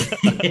 a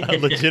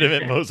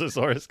legitimate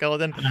Mosasaurus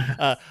skeleton.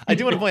 I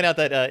do want to point out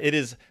that it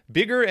is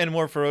bigger and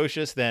more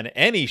ferocious than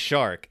any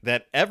shark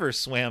that ever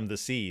swam the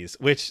seas,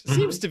 which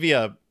seems to be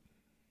a...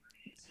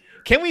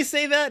 Can we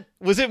say that?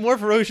 Was it more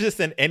ferocious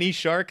than any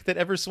shark that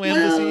ever swam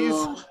the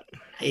seas?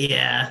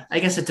 Yeah, I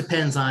guess it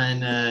depends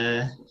on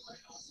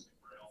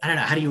I don't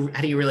know. How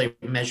do you really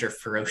measure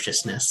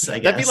ferociousness? I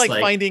guess That'd be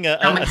like finding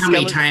how many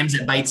skeleton. times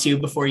it bites you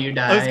before you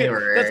die, I was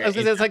gonna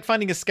say, it's like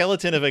finding a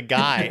skeleton of a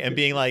guy and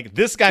being like,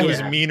 this guy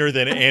was meaner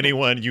than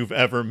anyone you've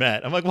ever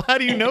met. I'm like, well, how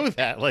do you know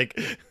that? Like,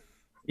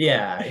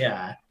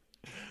 yeah.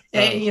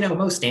 And,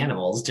 most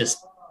animals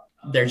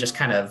they're just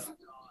kind of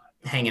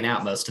hanging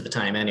out most of the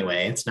time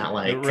anyway. It's not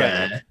like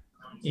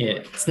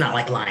it's not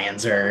like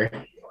lions are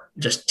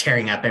just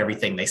tearing up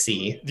everything they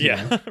see.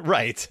 Yeah,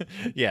 right.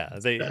 Yeah,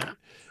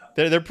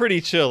 they're pretty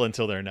chill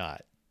until they're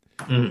not.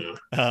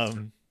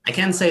 Mm-hmm. I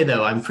can say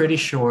though, I'm pretty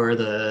sure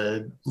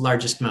the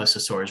largest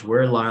mosasaurs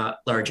were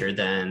larger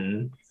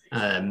than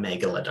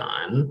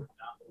Megalodon,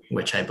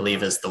 which I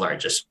believe is the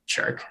largest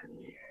shark.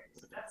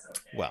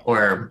 Well,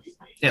 or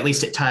at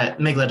least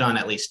Megalodon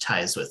at least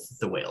ties with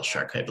the whale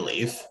shark, I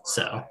believe.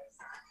 So.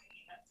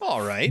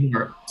 All right.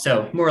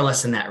 So more or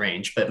less in that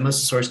range, but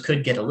mosasaurs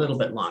could get a little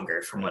bit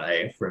longer from what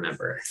I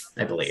remember,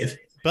 I believe.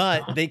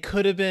 But they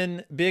could have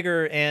been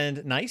bigger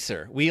and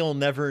nicer. We'll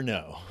never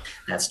know.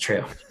 That's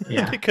true.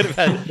 Yeah. They could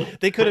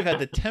have had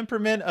the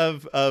temperament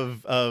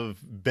of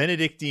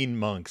Benedictine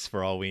monks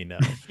for all we know.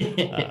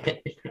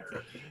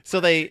 So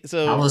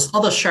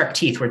all those shark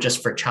teeth were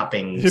just for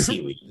chopping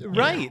seaweed.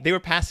 Right. They were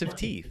passive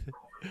teeth.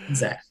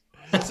 Exactly.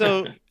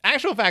 So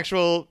actual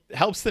factual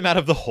helps them out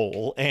of the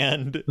hole,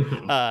 and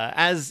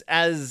as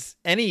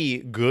any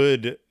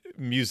good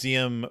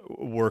museum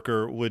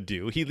worker would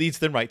do, he leads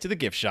them right to the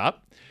gift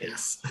shop.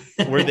 Yes.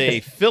 Where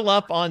they fill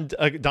up on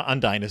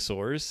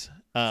dinosaurs,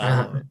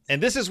 and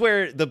this is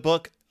where the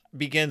book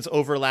begins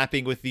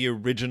overlapping with the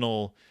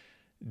original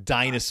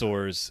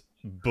Dinosaurs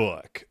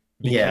book.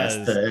 Yes,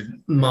 the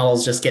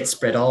models just get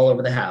spread all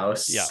over the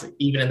house,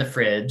 even in the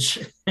fridge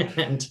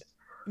and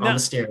on the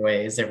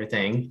stairways,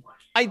 everything.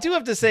 I do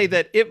have to say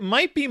that it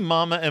might be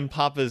Mama and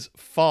Papa's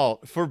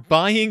fault for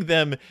buying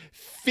them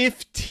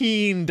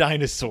 15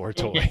 dinosaur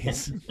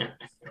toys.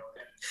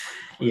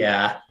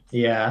 Yeah,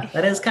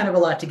 that is kind of a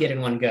lot to get in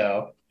one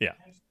go. Yeah.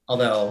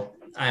 Although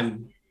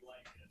I'm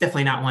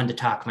definitely not one to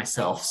talk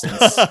myself,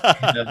 since I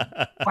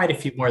have quite a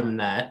few more than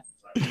that.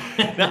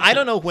 Now, I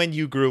don't know when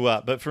you grew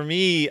up, but for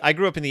me, I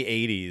grew up in the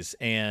 80s,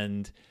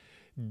 and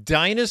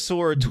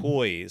dinosaur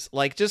toys,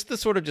 like just the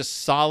sort of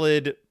just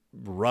solid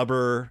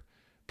rubber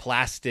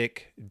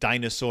plastic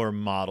dinosaur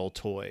model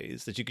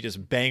toys that you could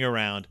just bang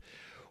around,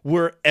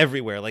 were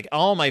everywhere. Like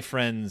all my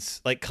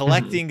friends, like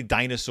collecting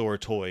dinosaur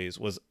toys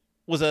was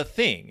a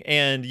thing.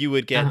 And you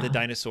would get the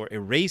dinosaur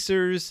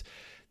erasers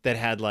that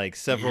had like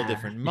several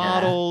different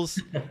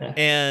models.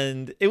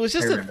 And it was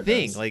just a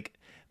thing. Those. Like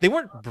they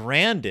weren't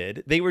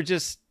branded. They were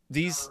just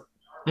these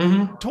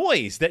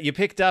toys that you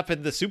picked up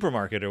in the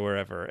supermarket or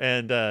wherever.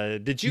 And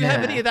did you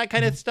have any of that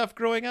kind of stuff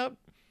growing up?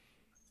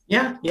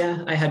 Yeah,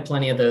 I had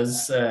plenty of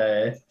those.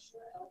 The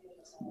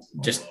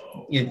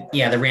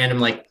random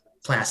like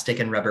plastic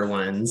and rubber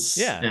ones.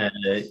 Yeah,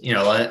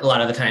 a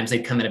lot of the times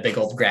they'd come in a big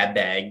old grab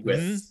bag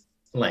with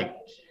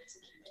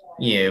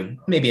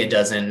maybe a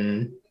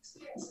dozen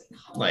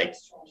like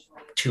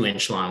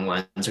 2-inch long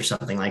ones or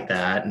something like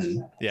that.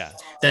 And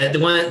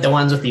the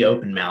ones with the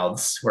open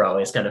mouths were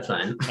always kind of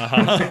fun.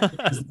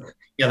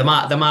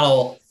 The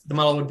model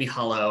would be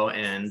hollow,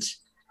 and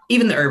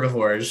even the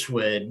herbivores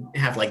would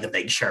have like the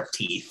big sharp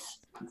teeth,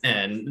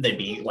 and they'd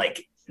be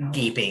like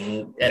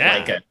gaping at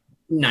like a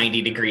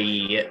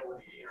 90-degree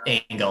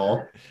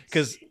angle.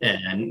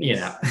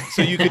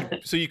 So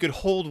you could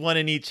hold one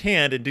in each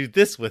hand and do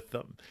this with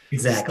them.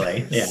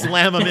 Exactly. Yeah.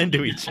 Slam them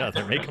into each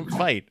other, make them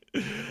fight.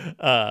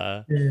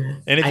 And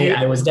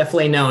I was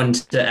definitely known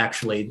to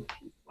actually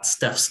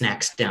stuff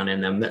snacks down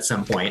in them at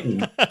some point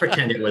and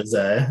pretend it was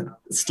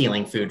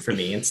stealing food from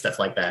me and stuff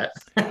like that.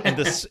 and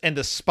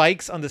the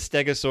spikes on the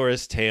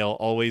Stegosaurus tail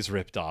always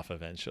ripped off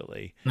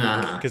eventually,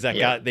 because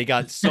they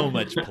got so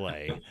much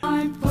play.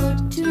 I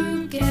put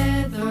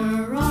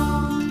together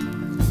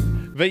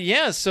wrong. But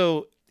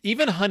so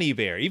even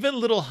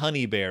little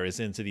Honey Bear is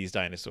into these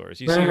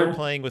dinosaurs. You see her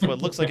playing with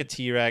what looks like a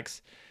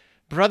T-Rex.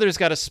 Brother's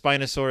got a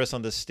Spinosaurus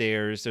on the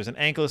stairs. There's an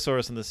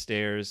Ankylosaurus on the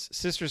stairs.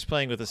 Sister's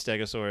playing with a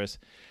Stegosaurus.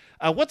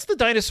 What's the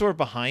dinosaur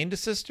behind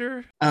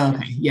Sister?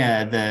 Okay,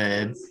 yeah,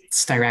 the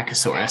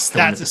Styracosaurus.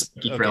 One with the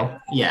spiky grill.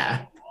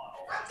 Yeah,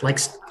 like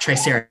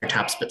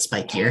Triceratops, but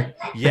spikier.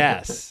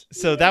 Yes.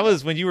 So that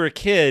was when you were a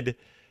kid.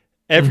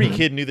 Every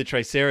kid knew the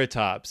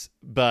Triceratops,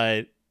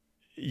 but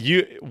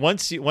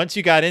once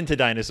you got into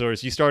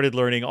dinosaurs, you started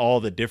learning all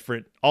the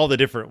different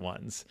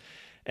ones.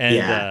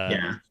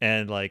 And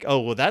and like,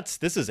 oh well,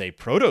 this is a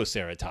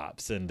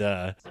Protoceratops.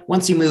 And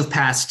once you move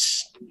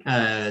past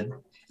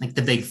like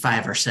the big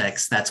 5 or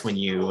 6, that's when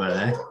you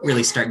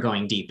really start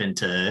going deep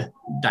into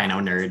dino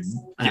nerd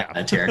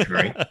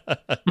territory.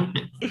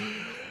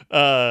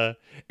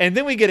 And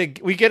then we get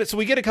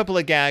a couple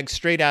of gags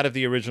straight out of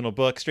the original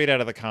book, straight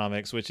out of the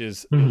comics, which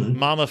is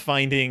Mama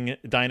finding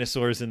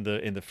dinosaurs in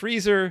the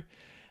freezer,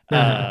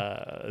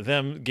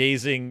 them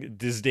gazing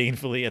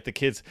disdainfully at the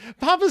kids.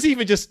 Papa's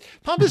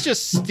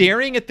just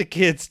staring at the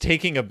kids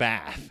taking a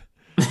bath.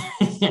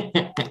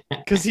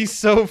 because he's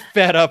so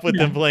fed up with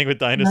them playing with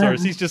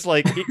dinosaurs. He's just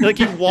like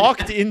he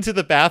walked into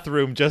the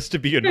bathroom just to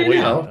be annoyed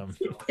at them.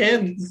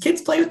 And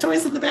kids play with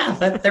toys in the bath.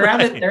 They're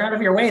out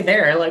of your way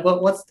there. Like,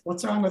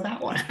 what's wrong with that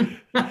one?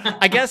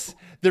 I guess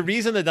the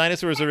reason the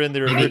dinosaurs are in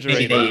the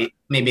refrigerator.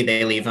 Maybe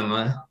they leave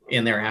them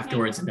in there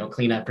afterwards and don't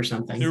clean up or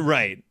something.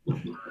 Right.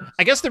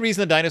 I guess the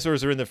reason the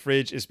dinosaurs are in the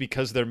fridge is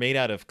because they're made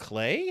out of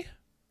clay.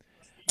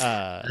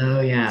 Oh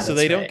yeah. So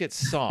they don't get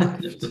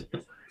soft.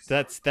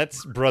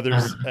 That's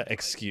brother's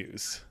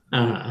excuse.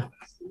 I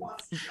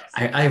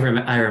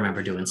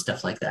remember doing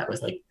stuff like that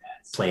with like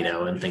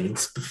Play-Doh and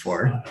things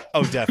before.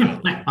 Oh,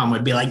 definitely. My mom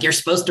would be like, "You're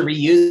supposed to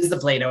reuse the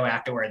Play-Doh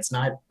afterwards,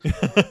 not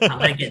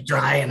let it get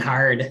dry and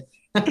hard."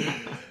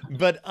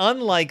 But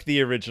unlike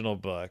the original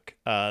book,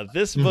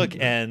 this book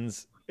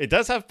ends. It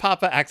does have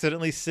Papa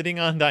accidentally sitting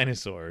on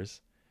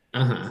dinosaurs.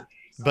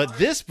 But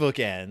this book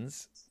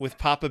ends with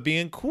Papa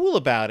being cool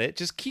about it.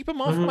 Just keep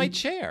him off my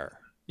chair.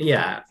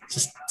 Yeah,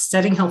 just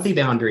setting healthy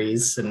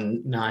boundaries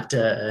and not,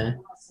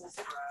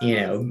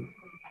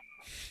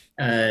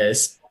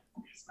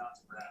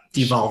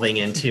 devolving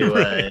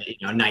into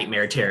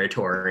nightmare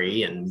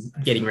territory and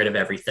getting rid of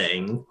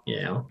everything.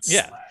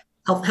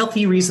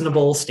 Healthy,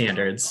 reasonable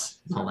standards,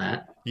 all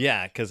that.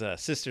 Yeah, because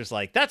sister's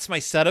like, that's my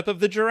setup of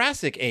the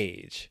Jurassic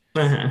Age.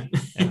 And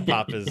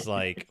Papa's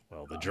like,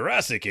 well, the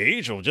Jurassic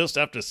Age will just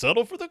have to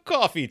settle for the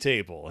coffee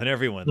table. And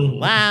everyone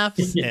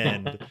laughs,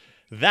 and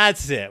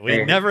that's it.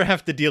 We never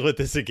have to deal with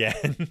this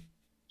again.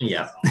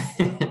 Yeah.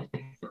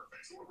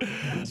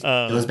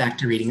 Goes back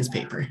to reading his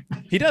paper.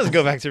 He does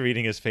go back to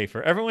reading his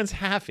paper. Everyone's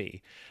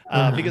happy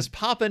because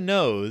Papa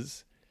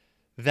knows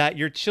that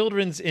your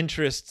children's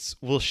interests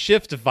will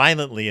shift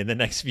violently in the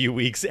next few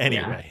weeks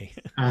anyway.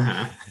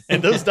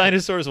 And those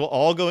dinosaurs will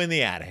all go in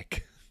the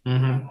attic.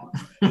 And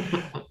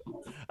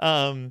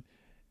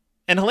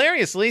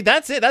hilariously,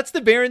 that's it. That's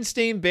the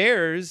Berenstain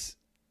Bears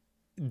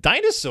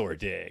dinosaur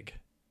dig.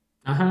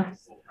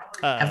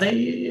 Have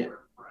they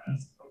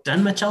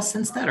done much else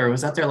since that, or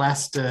was that their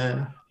last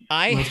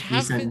most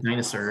recent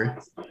dinosaur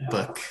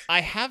book?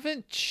 I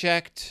haven't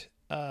checked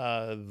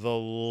the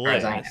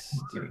list.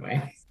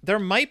 Anyway. There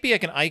might be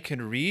like an I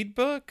Can Read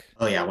book.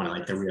 Oh yeah, one of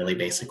like the really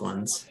basic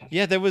ones.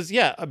 Yeah, there was.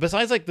 Yeah,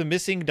 besides like the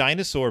missing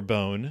dinosaur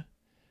bone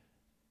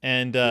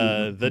and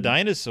the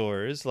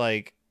dinosaurs,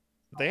 like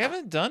they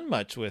haven't done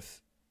much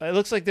with. It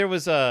looks like there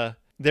was a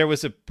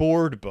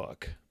board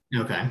book.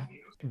 Okay.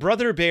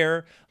 Brother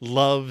Bear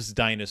Loves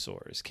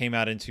Dinosaurs came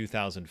out in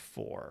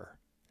 2004.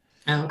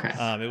 Oh,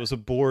 okay. It was a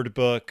board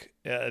book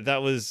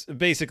that was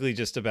basically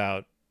just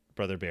about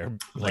Brother Bear.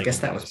 I guess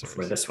that was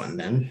before this one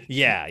then.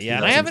 Yeah.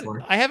 And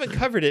I haven't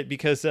covered it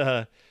because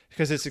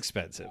it's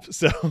expensive.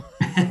 So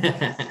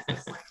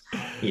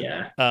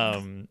yeah.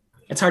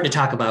 It's hard to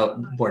talk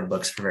about board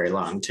books for very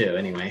long too.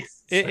 Anyway,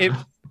 so.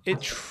 It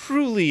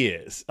truly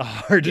is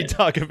hard to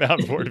talk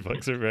about board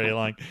books for very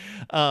long.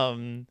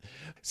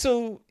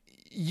 So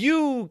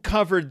you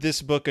covered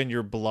this book on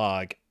your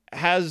blog.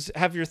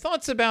 Have your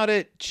thoughts about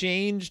it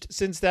changed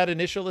since that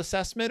initial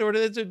assessment, or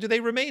do they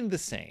remain the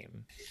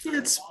same?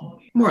 It's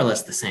more or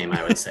less the same,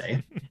 I would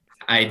say.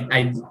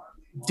 I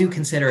do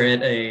consider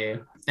it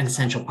an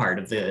essential part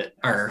of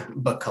our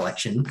book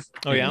collection.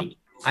 Oh yeah.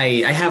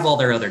 I have all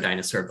their other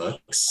dinosaur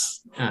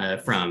books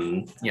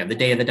from the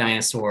Day of the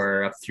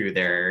Dinosaur up through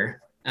their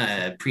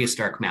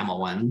prehistoric mammal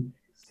one,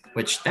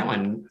 which that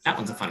one's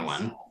a fun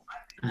one.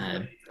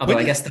 Although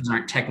I guess those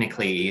aren't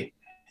technically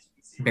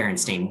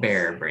Berenstain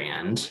Bear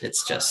brand.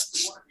 It's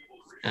just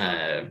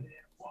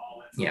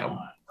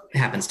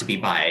happens to be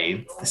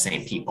by the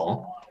same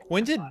people.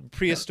 When did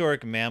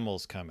Prehistoric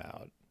Mammals come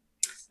out?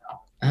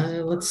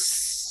 Let's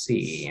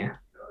see.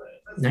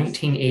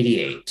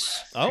 1988.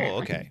 Oh,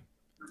 okay.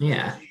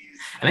 Yeah.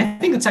 And I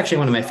think that's actually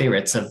one of my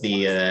favorites of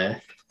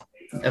their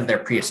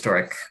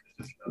prehistoric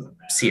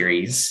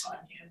series.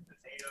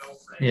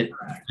 It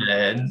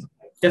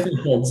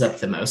definitely holds up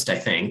the most, I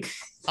think.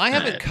 I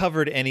haven't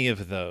covered any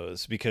of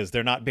those because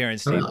they're not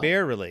Berenstain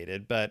Bear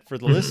related, but for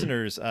the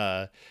listeners,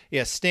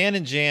 Stan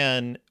and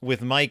Jan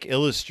with Mike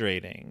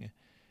illustrating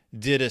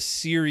did a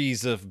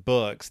series of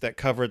books that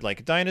covered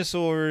like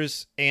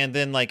dinosaurs and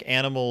then like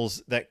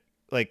animals that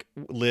like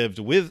lived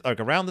with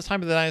like around the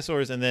time of the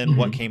dinosaurs and then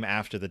what came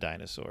after the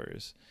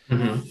dinosaurs.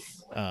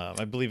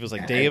 I believe it was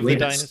like Day of the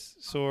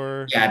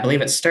Dinosaur. Yeah, I believe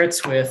it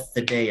starts with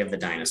the Day of the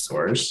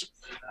Dinosaurs.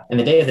 And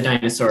the Day of the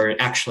Dinosaur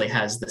actually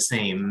has the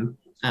same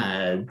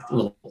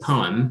little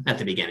poem at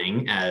the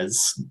beginning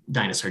as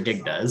Dinosaur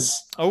Dig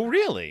does. Oh,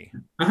 really?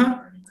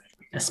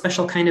 A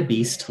special kind of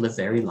beast lived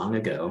very long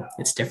ago.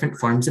 Its different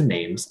forms and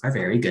names are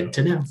very good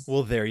to know.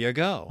 Well, there you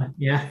go.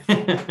 Yeah.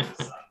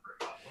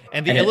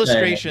 And the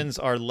illustrations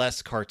are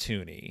less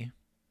cartoony.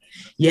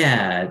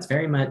 Yeah, it's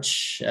very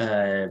much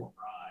a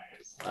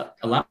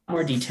lot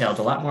more detailed,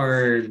 a lot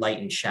more light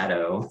and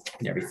shadow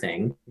and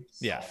everything.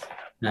 Yeah.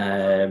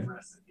 And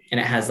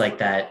it has like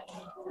that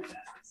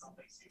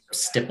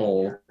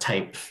stipple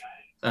type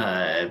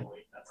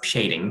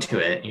shading to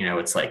it.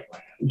 It's like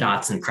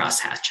dots and cross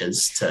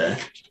hatches to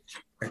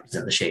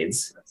represent the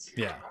shades.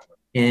 Yeah.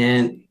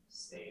 And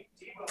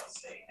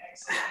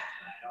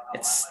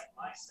it's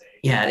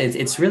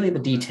it's really the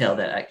detail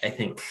that I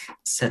think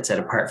sets it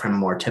apart from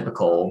more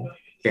typical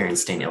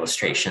Berenstain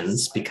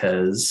illustrations,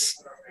 because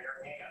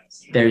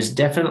there's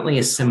definitely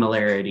a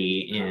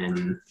similarity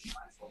in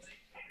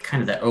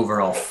kind of the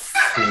overall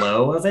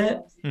flow of it,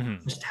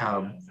 just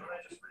how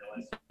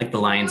like the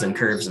lines and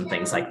curves and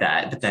things like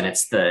that. But then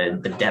it's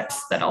the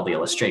depth that all the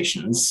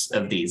illustrations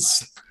of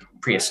these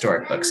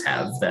prehistoric books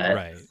have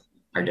that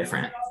are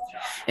different.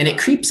 And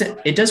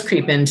it does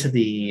creep into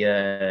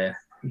the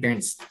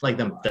like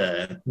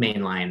the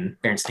mainline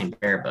Berenstain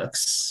Bear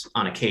books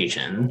on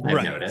occasion,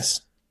 I've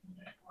noticed.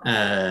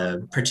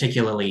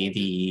 Particularly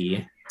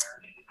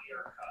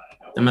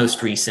the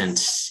most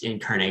recent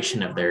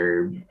incarnation of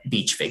their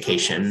beach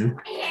vacation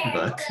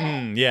book.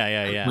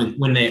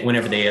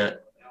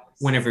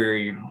 Whenever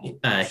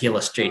he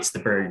illustrates the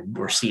bird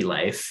or sea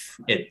life,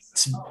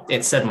 it's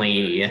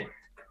suddenly,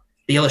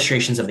 the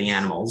illustrations of the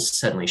animals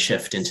suddenly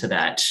shift into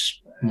that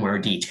more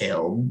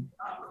detailed,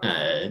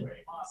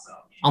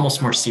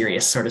 almost more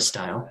serious sort of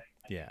style.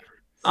 Yeah.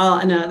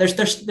 And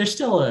there's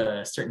still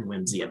a certain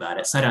whimsy about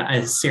it.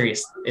 So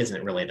serious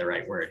isn't really the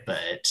right word,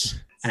 but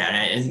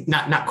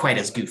not quite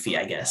as goofy,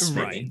 I guess.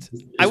 Right.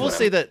 I will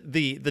say that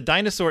the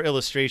dinosaur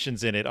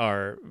illustrations in it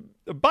are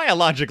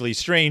biologically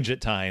strange at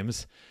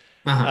times.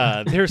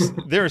 There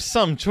are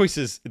some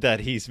choices that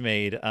he's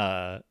made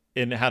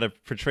in how to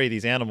portray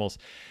these animals.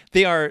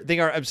 They are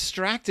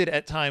abstracted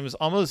at times,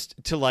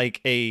 almost to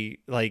like a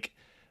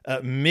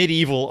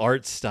medieval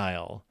art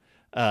style.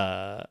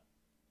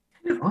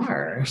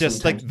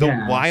 Just like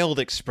the wild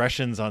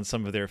expressions on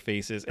some of their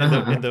faces,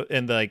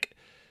 and like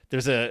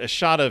there's a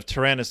shot of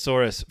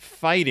Tyrannosaurus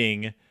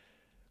fighting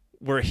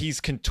where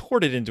he's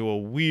contorted into a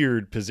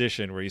weird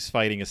position where he's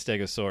fighting a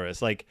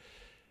Stegosaurus. Like,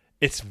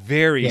 it's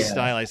very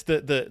stylized.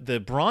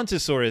 The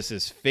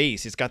Brontosaurus's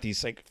face, it's got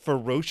these like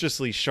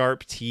ferociously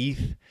sharp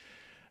teeth,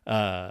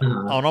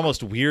 on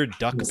almost weird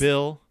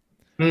duckbill.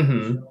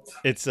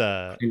 It's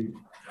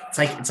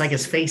like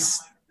his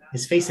face.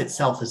 His face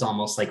itself is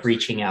almost like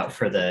reaching out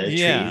for the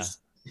trees.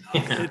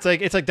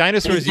 It's like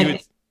dinosaurs.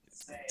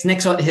 His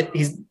neck's,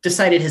 he's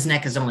decided his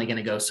neck is only going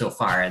to go so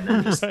far, and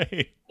then just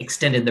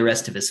extended the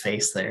rest of his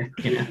face there.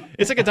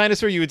 It's like a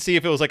dinosaur you would see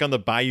if it was like on the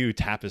Bayeux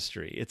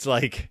Tapestry. It's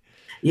like,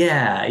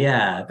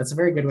 that's a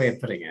very good way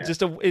of putting it.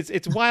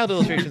 It's wild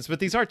illustrations, but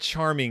these are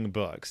charming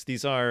books.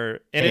 These are,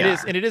 and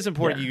it is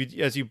important.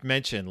 As you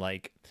mentioned,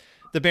 like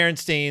the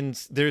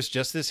Berenstains, there's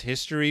just this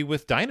history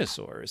with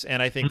dinosaurs, and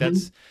I think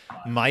that's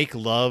Mike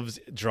loves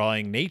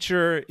drawing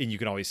nature, and you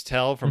can always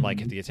tell from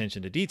like the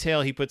attention to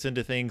detail he puts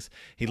into things.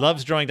 He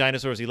loves drawing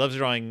dinosaurs. He loves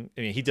drawing.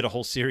 I mean, he did a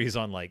whole series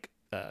on like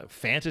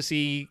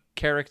fantasy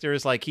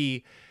characters. Like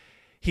he's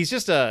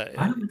just I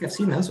don't think I've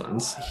seen those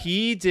ones.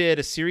 He did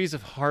a series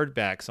of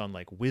hardbacks on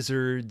like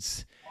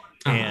wizards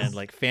and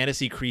like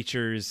fantasy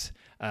creatures.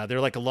 They're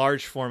like a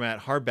large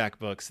format hardback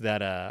books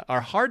that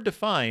are hard to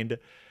find.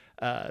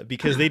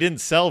 Because they didn't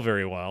sell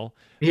very well.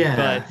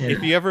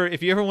 If you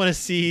ever want to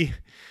see,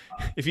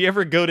 if you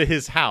ever go to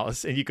his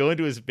house and you go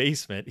into his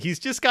basement, he's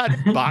just got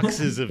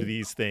boxes of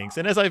these things.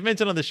 And as I've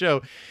mentioned on the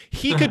show,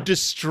 he could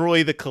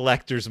destroy the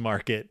collector's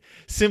market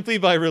simply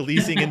by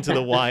releasing into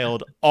the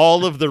wild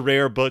all of the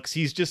rare books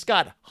he's just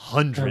got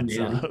hundreds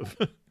of.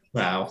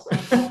 Wow.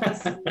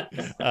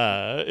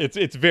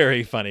 It's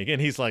very funny.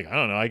 And he's like, I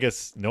don't know, I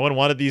guess no one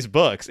wanted these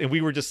books. And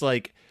we were just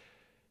like,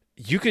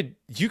 you could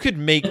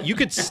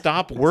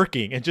stop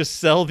working and just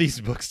sell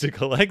these books to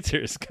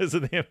collectors because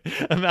of the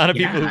amount of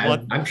people who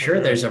want. I'm sure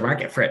there's a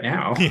market for it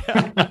now.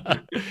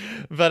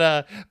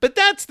 But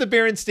that's the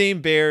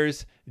Berenstain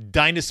Bears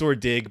Dinosaur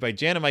Dig by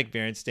Jan and Mike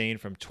Berenstain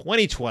from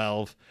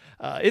 2012.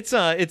 I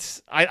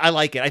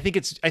like it. I think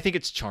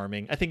it's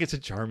charming. I think it's a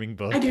charming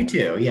book. I do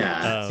too.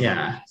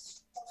 Yeah.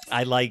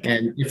 I like.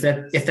 And if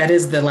that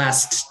is the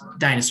last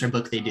dinosaur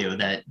book they do,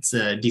 that's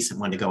a decent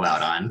one to go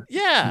out on.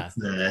 Yeah.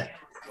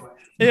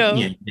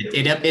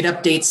 It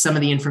updates some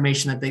of the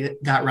information that they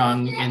got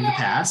wrong in the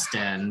past,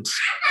 and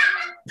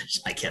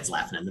my kid's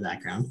laughing in the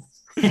background.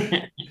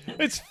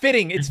 It's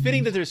fitting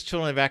that there's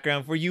children in the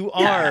background where you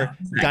are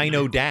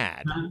Dino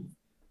Dad.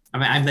 I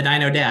mean, I'm the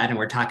Dino Dad, and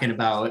we're talking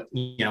about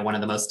one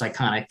of the most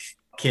iconic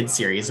kid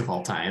series of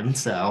all time.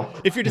 So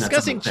if you're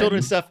discussing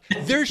children's stuff,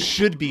 there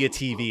should be a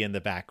TV in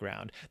the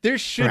background. There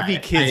should be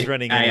kids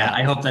running around.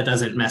 I hope that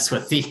doesn't mess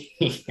with the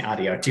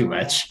audio too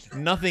much.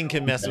 Nothing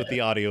can mess with the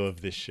audio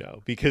of this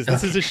show, because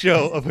this is a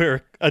show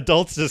where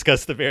adults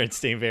discuss the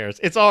Berenstain Bears.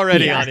 It's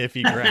already on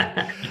iffy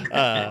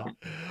ground.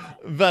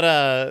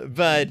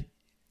 But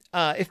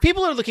if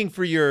people are looking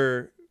for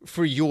your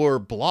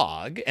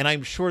blog, and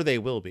I'm sure they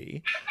will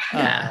be,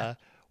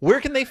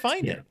 where can they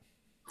find it?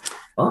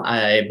 Well,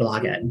 I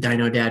blog at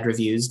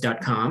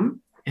dinodadreviews.com,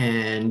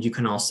 and you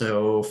can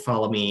also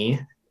follow me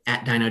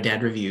at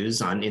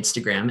dinodadreviews on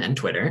Instagram and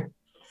Twitter.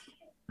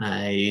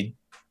 I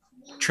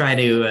try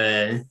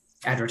to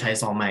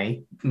advertise all my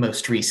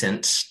most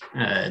recent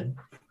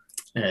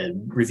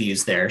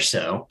reviews there.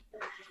 So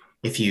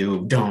if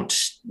you don't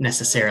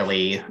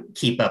necessarily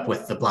keep up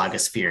with the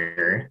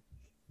blogosphere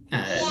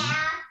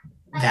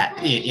that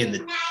in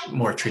the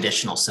more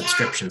traditional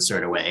subscription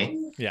sort of way,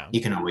 Yeah.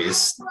 you can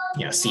always,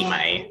 see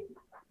my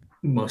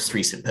most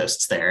recent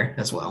posts there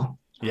as well.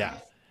 Yeah.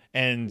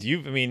 And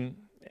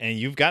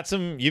you've got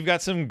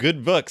some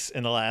good books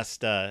in the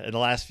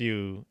last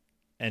few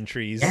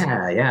entries.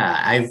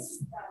 Yeah. I've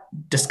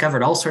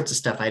discovered all sorts of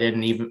stuff I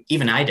didn't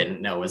I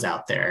didn't know was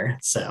out there.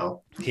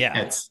 So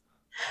Yeah.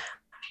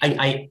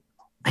 I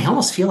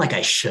almost feel like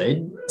I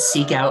should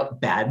seek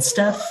out bad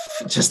stuff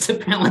just to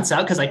balance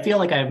out, because I feel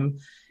like I'm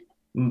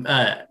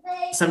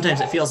sometimes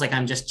it feels like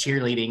I'm just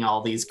cheerleading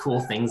all these cool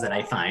things that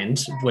I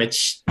find,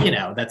 which,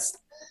 that's,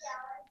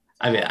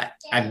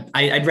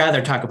 I'd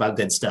rather talk about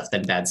good stuff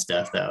than bad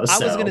stuff, though. I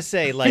was gonna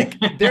say, like,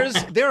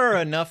 there are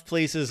enough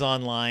places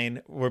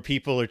online where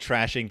people are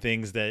trashing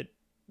things that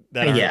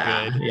aren't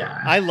good. Yeah.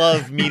 I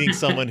love meeting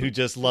someone who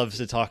just loves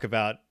to talk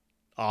about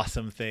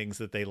awesome things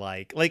that they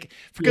like.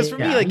 Because for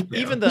me, like,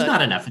 even there's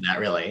not enough of that,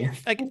 really.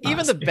 Like,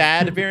 even the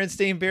bad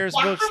Berenstain Bears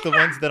books, the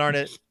ones that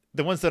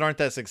aren't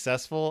that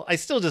successful, I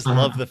still just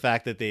love the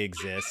fact that they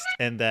exist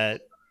and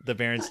that the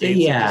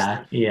Berenstains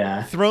have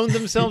just thrown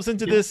themselves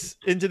into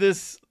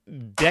this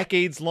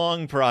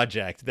decades-long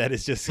project that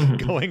is just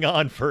going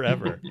on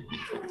forever.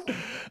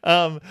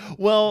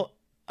 Well,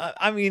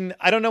 I mean,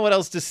 I don't know what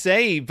else to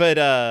say, but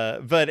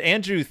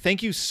Andrew,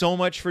 thank you so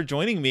much for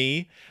joining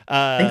me.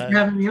 Thanks for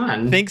having me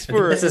on.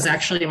 This is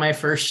actually my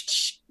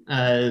first,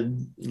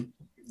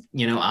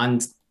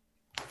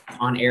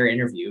 on air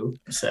interview.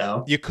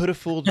 So you could have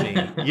fooled me.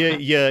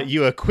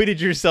 You acquitted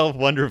yourself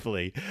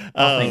wonderfully.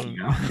 Thank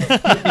you.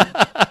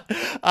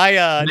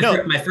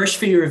 My first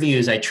few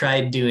reviews, I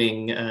tried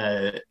doing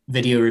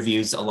video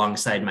reviews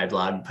alongside my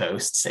blog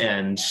posts,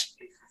 and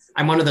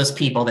I'm one of those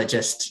people that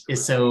just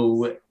is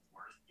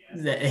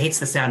that hates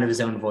the sound of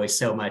his own voice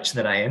so much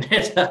that I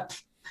ended up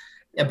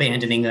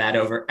abandoning that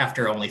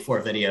after only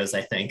 4 videos,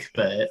 I think.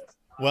 But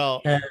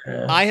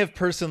I have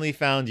personally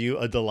found you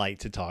a delight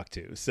to talk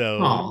to,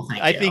 so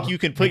I think you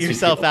can put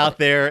yourself out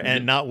there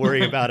and not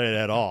worry about it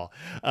at all.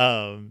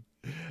 I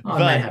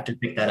might have to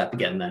pick that up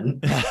again then.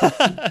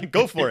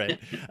 Go for it.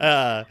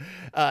 And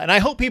I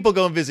hope people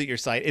go and visit your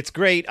site. It's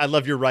great. I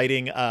love your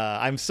writing.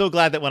 I'm so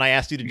glad that when I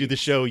asked you to do the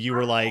show, you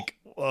were like,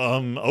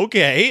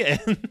 okay.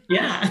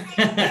 Yeah.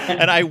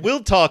 And I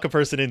will talk a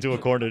person into a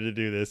corner to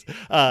do this.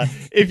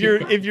 If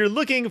you're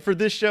looking for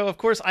this show, of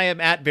course, I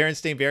am at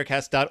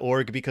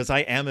BerenstainBearcast.org because I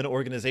am an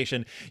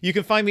organization. You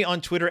can find me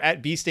on Twitter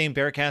at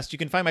BStainBearcast. You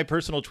can find my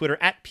personal Twitter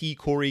at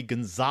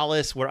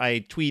PCoreyGonzalez, where I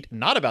tweet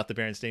not about the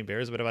Berenstain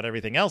Bears, but about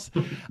everything else.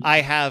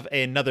 I have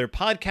another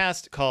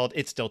podcast called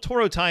It's Del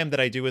Toro Time that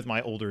I do with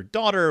my older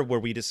daughter,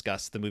 where we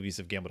discuss the movies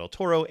of Guillermo del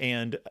Toro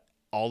and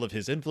all of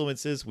his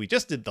influences. We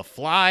just did The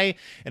Fly,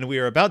 and we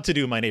are about to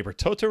do My Neighbor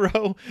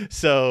Totoro.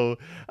 So,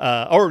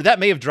 or that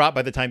may have dropped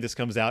by the time this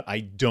comes out.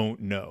 I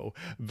don't know.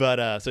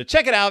 But so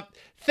check it out.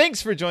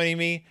 Thanks for joining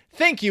me.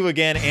 Thank you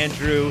again,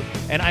 Andrew.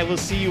 And I will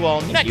see you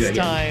all next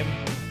time,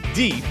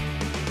 deep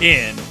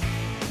in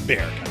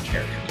Bear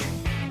Country.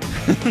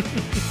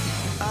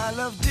 I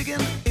love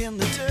digging in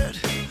the dirt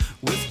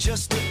with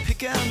just a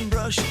pick and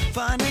brush.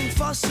 Finding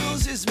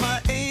fossils is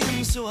my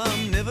aim, so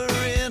I'm never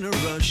in a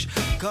rush.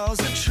 Cause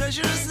the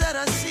treasures that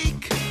I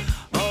seek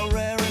are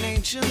rare and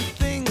ancient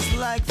things,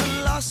 like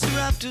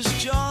Velociraptor's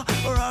jaw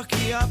or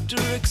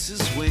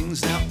Archaeopteryx's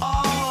wings. Now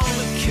all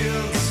the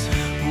kids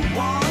who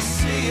wanna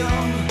see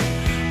them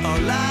are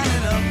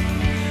lining up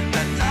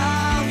at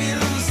our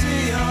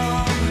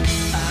museum.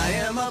 I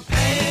am a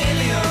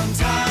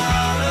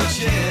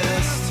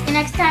paleontologist.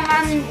 Next time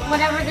on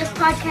whatever this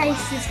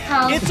podcast is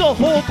called. It's a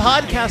whole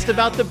podcast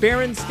about the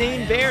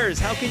Berenstain Bears.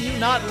 How can you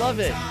not love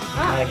it?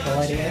 I like the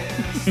idea.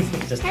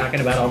 Just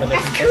talking about all the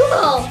different.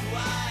 Cool.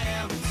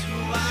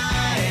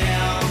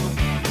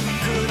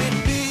 Could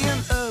it be an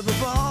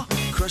herbivore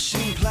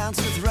crushing plants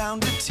with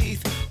rounded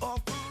teeth?